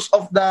 most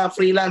of the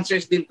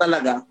freelancers din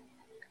talaga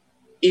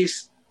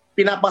is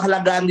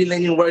pinapahalagaan nila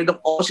yung word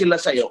of oo sila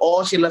sa'yo,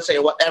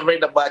 whatever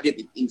the budget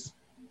it is.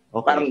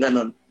 Okay. Parang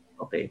ganun.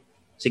 Okay.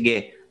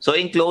 Sige. So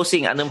in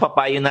closing, anong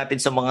papayo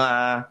natin sa mga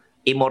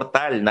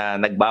immortal na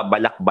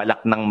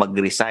nagbabalak-balak ng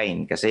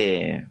mag-resign?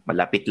 Kasi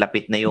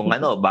malapit-lapit na yung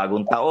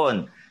bagong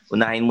taon.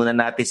 Unahin muna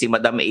natin si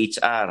Madam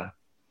HR.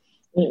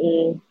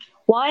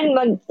 One,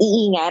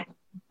 mag-iingat.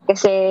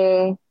 Kasi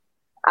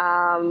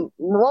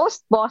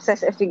most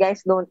bosses, if you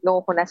guys don't know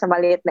kung nasa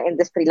maliit na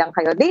industry lang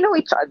kayo, they know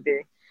each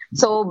other.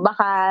 So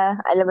baka,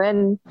 alam mo yun,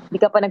 di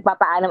ka pa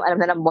nagpapaalam, alam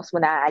na ng boss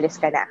mo na aalis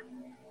ka na.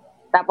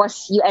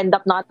 Tapos you end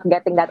up not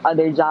getting that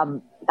other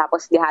job.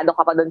 Tapos lihado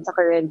ka pa dun sa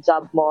current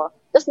job mo.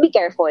 Just be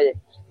careful.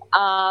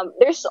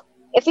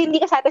 If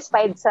hindi ka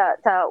satisfied sa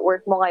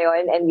work mo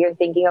ngayon and you're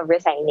thinking of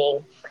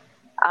resigning,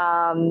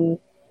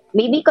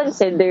 maybe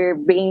consider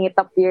bringing it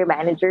up to your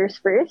managers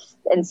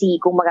first and see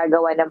kung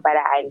magagawa ng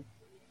paraan.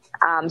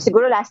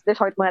 Siguro last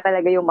resort mo na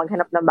talaga yung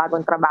maghanap ng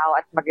bagong trabaho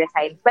at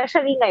mag-resign.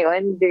 Especially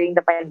ngayon, during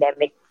the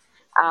pandemic.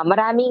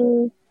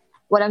 Maraming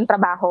walang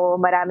trabaho,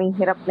 maraming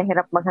hirap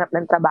maghanap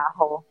ng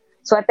trabaho.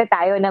 Swerte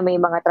tayo na may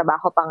mga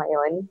trabaho pa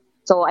ngayon.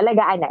 So,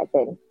 alagaan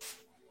natin.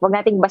 Huwag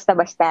nating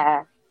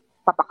basta-basta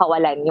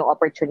papakawalan yung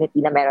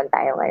opportunity na meron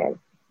tayo ngayon.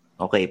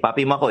 Okay.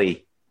 Papi McCoy.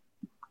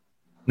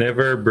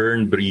 Never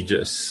burn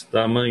bridges.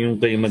 Tama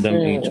yung kay Madam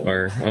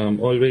HR.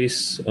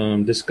 Always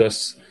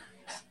discuss.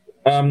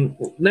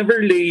 Never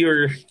lay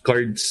your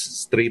cards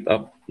straight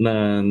up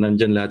na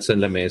nandyan lahat sa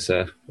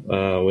lamesa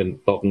when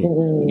talking.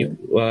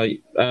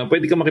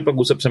 Pwede ka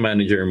makipag-usap sa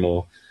manager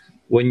mo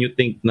when you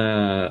think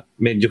na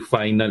medyo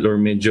final or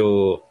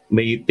medyo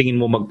may tingin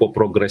mo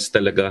magpo-progress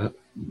talaga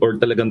or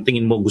talagang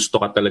tingin mo gusto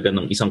ka talaga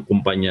ng isang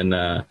kumpanya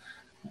na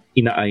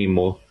inaay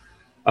mo.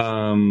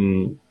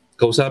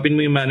 Kausapin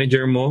mo yung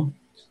manager mo,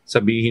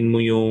 sabihin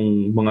mo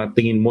yung mga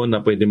tingin mo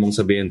na pwede mong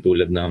sabihin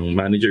tulad ng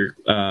manager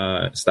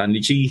Stanley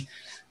Chi,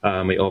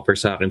 may offer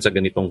sa akin sa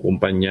ganitong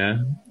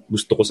kumpanya.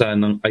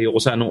 Ayoko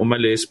sanang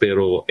umalis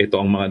pero ito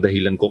ang mga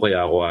dahilan ko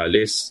kaya ako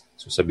alis.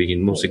 So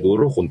sabihin mo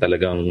siguro kung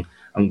talagang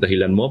ang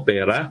dahilan mo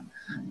pera.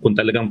 Kung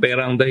talagang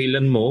pera ang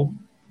dahilan mo,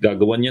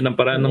 gagawan niya ng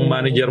paraan ng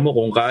manager mo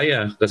kung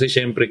kaya. Kasi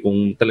syempre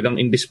kung talagang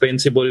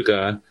indispensable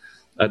ka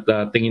at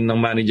tingin ng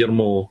manager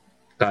mo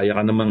kaya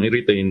ka namang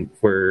i-retain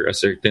for a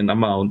certain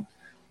amount,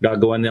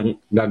 gagawan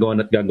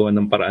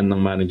ng paraan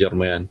ng manager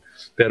mo yan.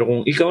 Pero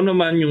kung ikaw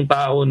naman yung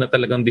tao na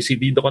talagang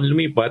desidido kang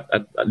lumipat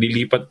at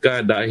lilipat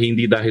ka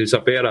hindi dahil sa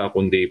pera,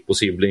 kundi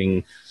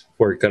posibleng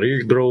for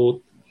career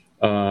growth,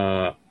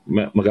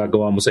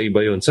 magagawa mo sa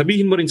iba yon.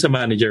 Sabihin mo rin sa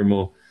manager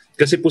mo.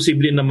 Kasi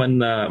posible naman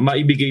na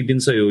maibigay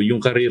din sa'yo yung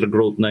career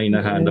growth na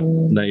hinahanap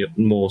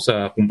mo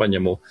sa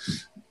kumpanya mo.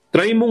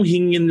 Try mong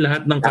hingin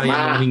lahat ng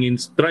kaya mong hingin.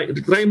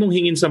 Try mong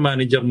hingin sa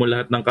manager mo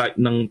lahat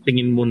ng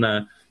tingin mo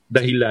na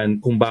dahilan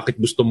kung bakit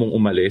gusto mong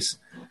umalis.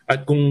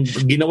 At kung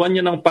ginawa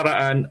niya ng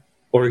paraan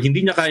or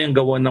hindi niya kayang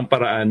gawan ng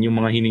paraan yung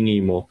mga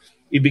hiningi mo,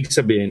 ibig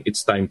sabihin,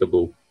 it's time to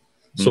go.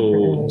 So,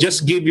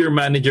 just give your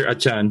manager a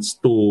chance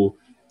to,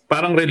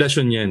 parang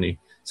relasyon yan eh.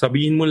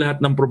 Sabihin mo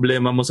lahat ng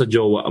problema mo sa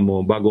jowa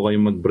mo bago kayo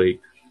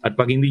mag-break. At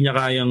pag hindi niya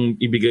kayang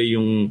ibigay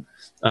yung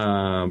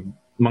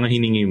mga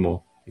hiningi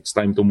mo, it's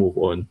time to move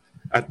on.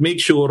 At make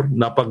sure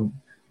na pag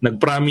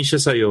nag-promise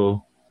siya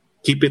sa'yo,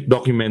 keep it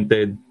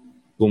documented.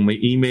 Kung may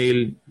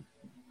email,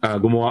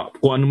 gumawa,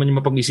 kung ano man yung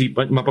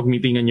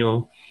mapag-meetingan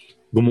nyo,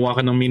 gumawa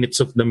ka ng minutes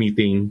of the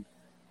meeting,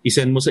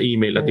 isend mo sa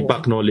email at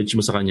ipa-acknowledge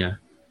mo sa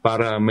kanya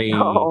para may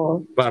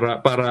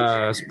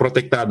para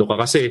protektado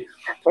ka kasi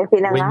may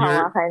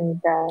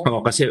pinangahawakan ka.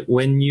 Kasi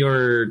when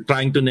you're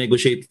trying to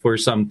negotiate for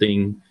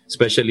something,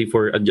 especially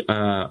for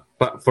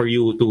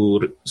you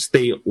to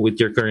stay with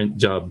your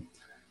current job,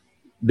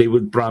 they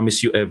would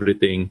promise you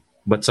everything,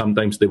 but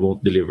sometimes they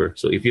won't deliver.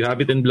 So if you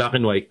have it in black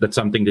and white, that's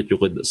something that you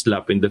could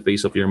slap in the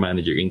face of your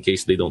manager in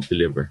case they don't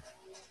deliver.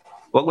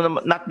 Wag mo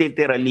na, not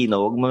literally,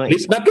 no? Wag mo na.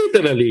 It's not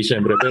literally,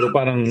 syempre, pero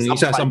parang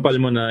isasampal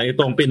mo na ito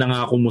ang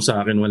pinangako mo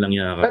sa akin, walang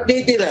yaka. Not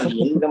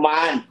literally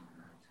naman.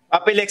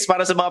 Papilex,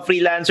 para sa mga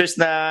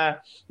freelancers na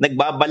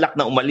nagbabalak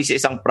na umalis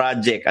sa isang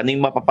project, ano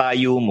yung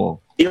mapapayo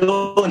mo?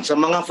 Yun, sa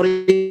mga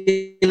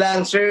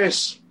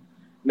freelancers,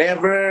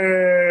 never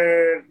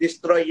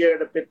destroy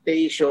your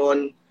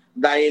reputation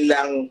dahil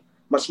lang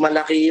mas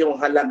malaki yung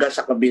halaga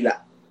sa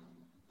kabila.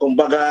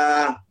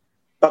 Kumbaga,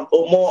 pag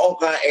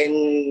umuo ka and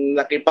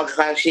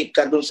nakipag-handshake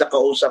ka dun sa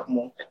kausap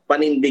mo,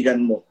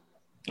 panindigan mo.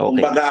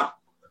 Okay.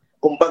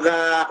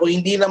 Kumbaga, kung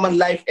hindi naman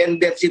life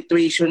and death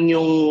situation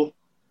yung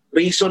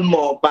reason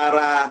mo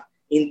para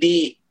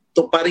hindi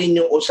tuparin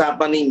yung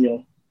usapan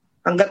ninyo,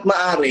 hanggat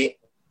maaari,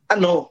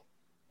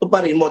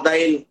 tuparin mo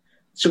dahil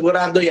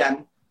sigurado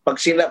yan, pag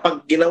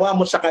ginawa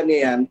mo sa kanya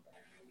yan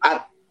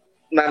at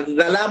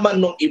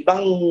nalaman ng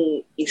ibang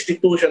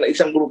institution na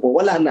isang grupo,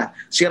 wala na.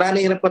 Sira na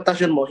yung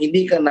reputasyon mo,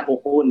 hindi ka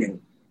nakukunin.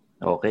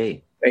 Okay.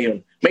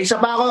 Ayun. May isa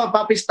pa ako,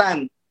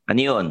 Papistan. Ano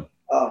yun?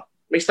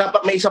 May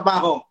isa pa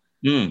ako.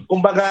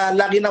 Kumbaga,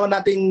 lagi naman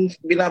natin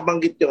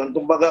binabanggit yun.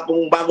 Kumbaga,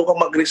 kung bago ka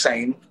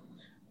mag-resign,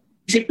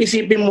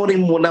 isip-isipin mo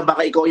rin muna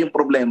baka ikaw yung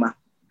problema.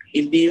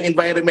 Hindi yung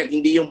environment,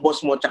 hindi yung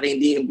boss mo, tsaka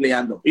hindi yung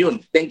empleyado. Yun.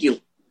 Thank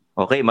you.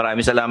 Okay,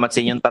 maraming salamat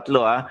sa inyong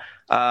tatlo.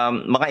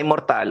 Mga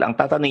immortal, ang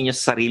tatanungin nyo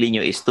sa sarili nyo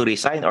is to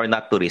resign or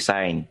not to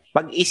resign.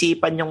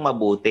 Pag-isipan nyong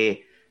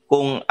mabuti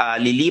kung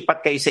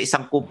lilipat kayo sa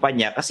isang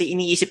kumpanya kasi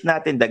iniisip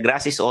natin the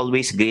grass is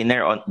always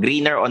greener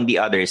on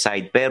the other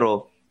side.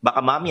 Pero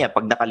baka mamaya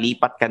pag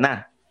nakalipat ka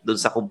na doon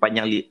sa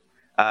kumpanyang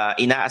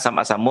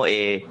inaasam-asam mo,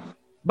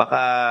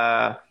 baka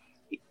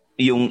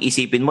yung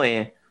isipin mo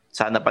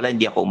sana pala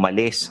hindi ako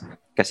umalis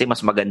kasi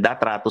mas maganda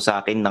trato sa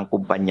akin ng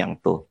kumpanyang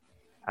to.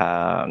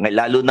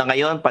 Lalo na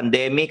ngayon,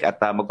 pandemic at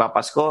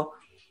magpapasko,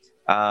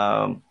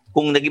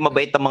 kung naging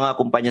mabait ang mga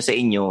kumpanya sa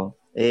inyo,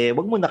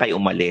 wag muna kayo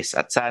umalis.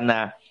 At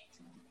sana,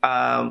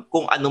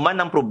 kung ano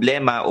man ang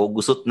problema o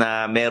gusot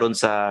na meron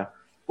sa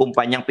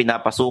kumpanyang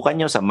pinapasukan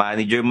nyo, sa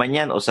manager man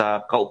yan o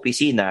sa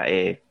kaopisina,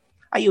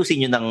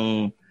 ayusin nyo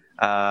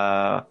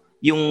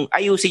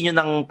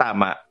ng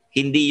tama.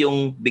 Hindi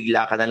yung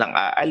bigla ka na lang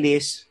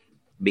aalis,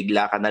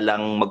 bigla ka na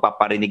lang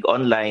magpaparinig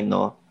online,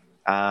 no?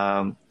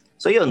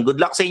 So yun, good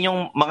luck sa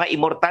inyong mga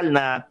immortal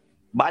na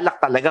balak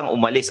talagang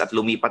umalis at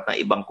lumipat ng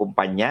ibang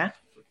kumpanya.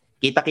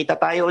 Kita-kita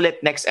tayo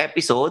ulit next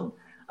episode.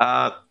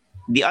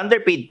 The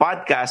Underpaid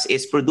Podcast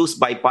is produced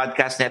by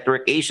Podcast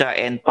Network Asia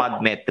and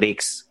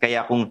Podmetrics.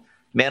 Kaya kung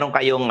meron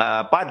kayong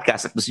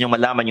podcast at gusto nyo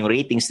malaman yung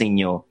ratings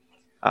ninyo,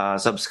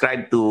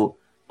 subscribe to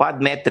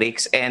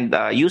Podmetrics and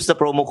use the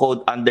promo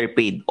code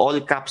Underpaid. All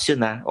caps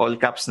yun, all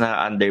caps na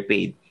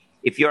Underpaid.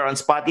 If you're on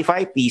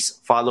Spotify, please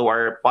follow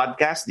our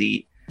podcast,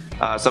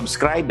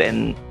 subscribe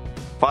and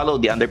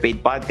follow the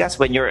Underpaid Podcast.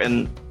 When you're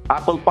in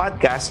Apple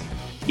Podcast,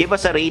 give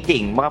us a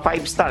rating, mga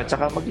 5 stars,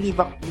 tsaka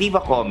leave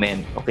a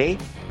comment, okay?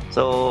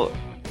 So,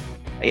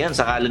 ayan,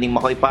 sa ngalan ni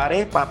Makoy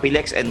Pare,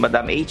 Papilex, and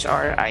Madam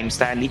HR, I'm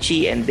Stanley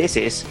Chi, and this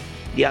is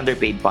the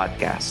Underpaid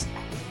Podcast.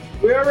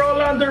 We're all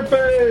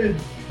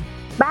underpaid!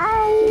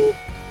 Bye!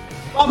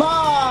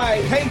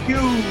 Bye-bye! Thank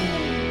you!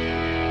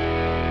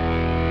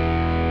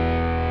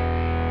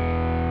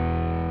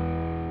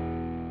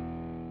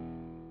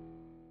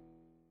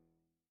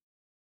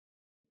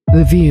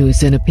 The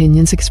views and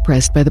opinions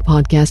expressed by the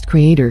podcast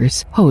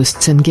creators,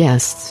 hosts, and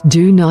guests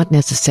do not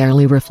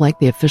necessarily reflect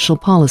the official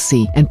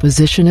policy and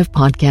position of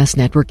Podcast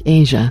Network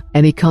Asia.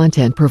 Any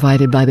content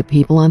provided by the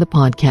people on the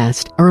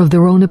podcast are of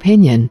their own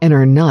opinion and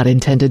are not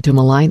intended to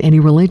malign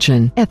any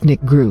religion, ethnic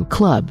group,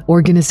 club,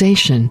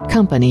 organization,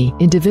 company,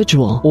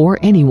 individual,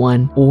 or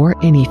anyone or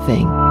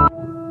anything.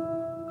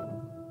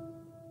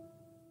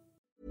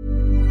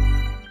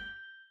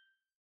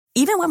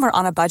 Even when we're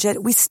on a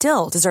budget, we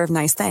still deserve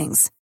nice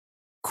things.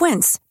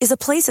 Quince is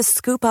a place to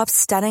scoop up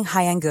stunning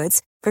high-end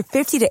goods for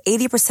 50 to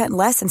 80%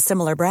 less than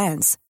similar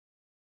brands.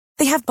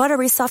 They have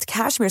buttery soft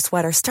cashmere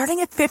sweaters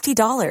starting at $50,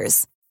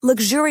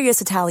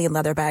 luxurious Italian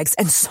leather bags,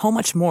 and so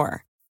much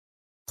more.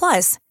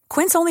 Plus,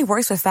 Quince only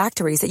works with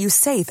factories that use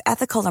safe,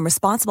 ethical, and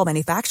responsible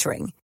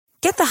manufacturing.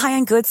 Get the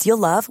high-end goods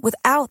you'll love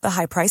without the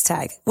high price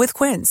tag with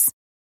Quince.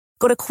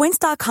 Go to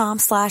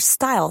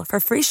quince.com/style for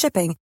free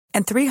shipping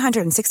and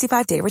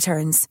 365-day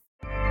returns.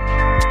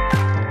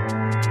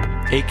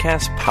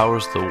 Acast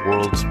powers the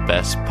world's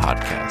best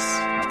podcasts.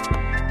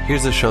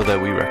 Here's a show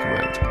that we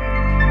recommend.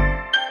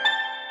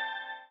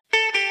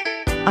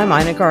 I'm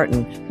Ina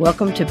Garten.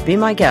 Welcome to Be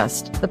My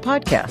Guest, the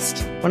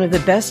podcast. One of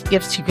the best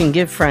gifts you can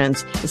give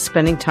friends is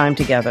spending time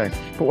together.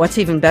 But what's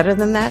even better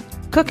than that?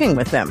 Cooking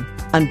with them.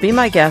 On Be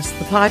My Guest,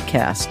 the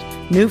podcast,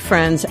 New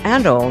friends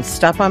and old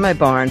stop by my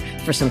barn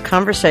for some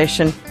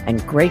conversation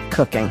and great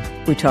cooking.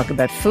 We talk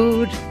about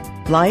food,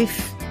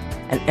 life,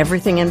 and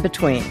everything in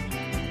between.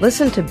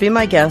 Listen to Be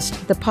My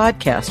Guest, the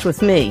podcast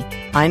with me,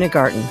 Ina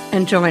Garten,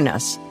 and join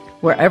us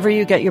wherever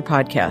you get your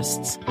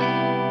podcasts.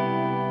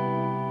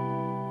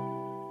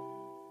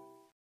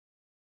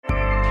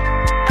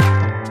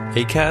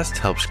 Acast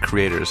helps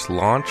creators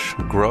launch,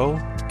 grow,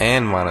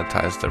 and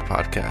monetize their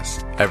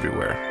podcasts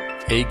everywhere.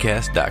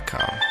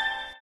 Acast.com.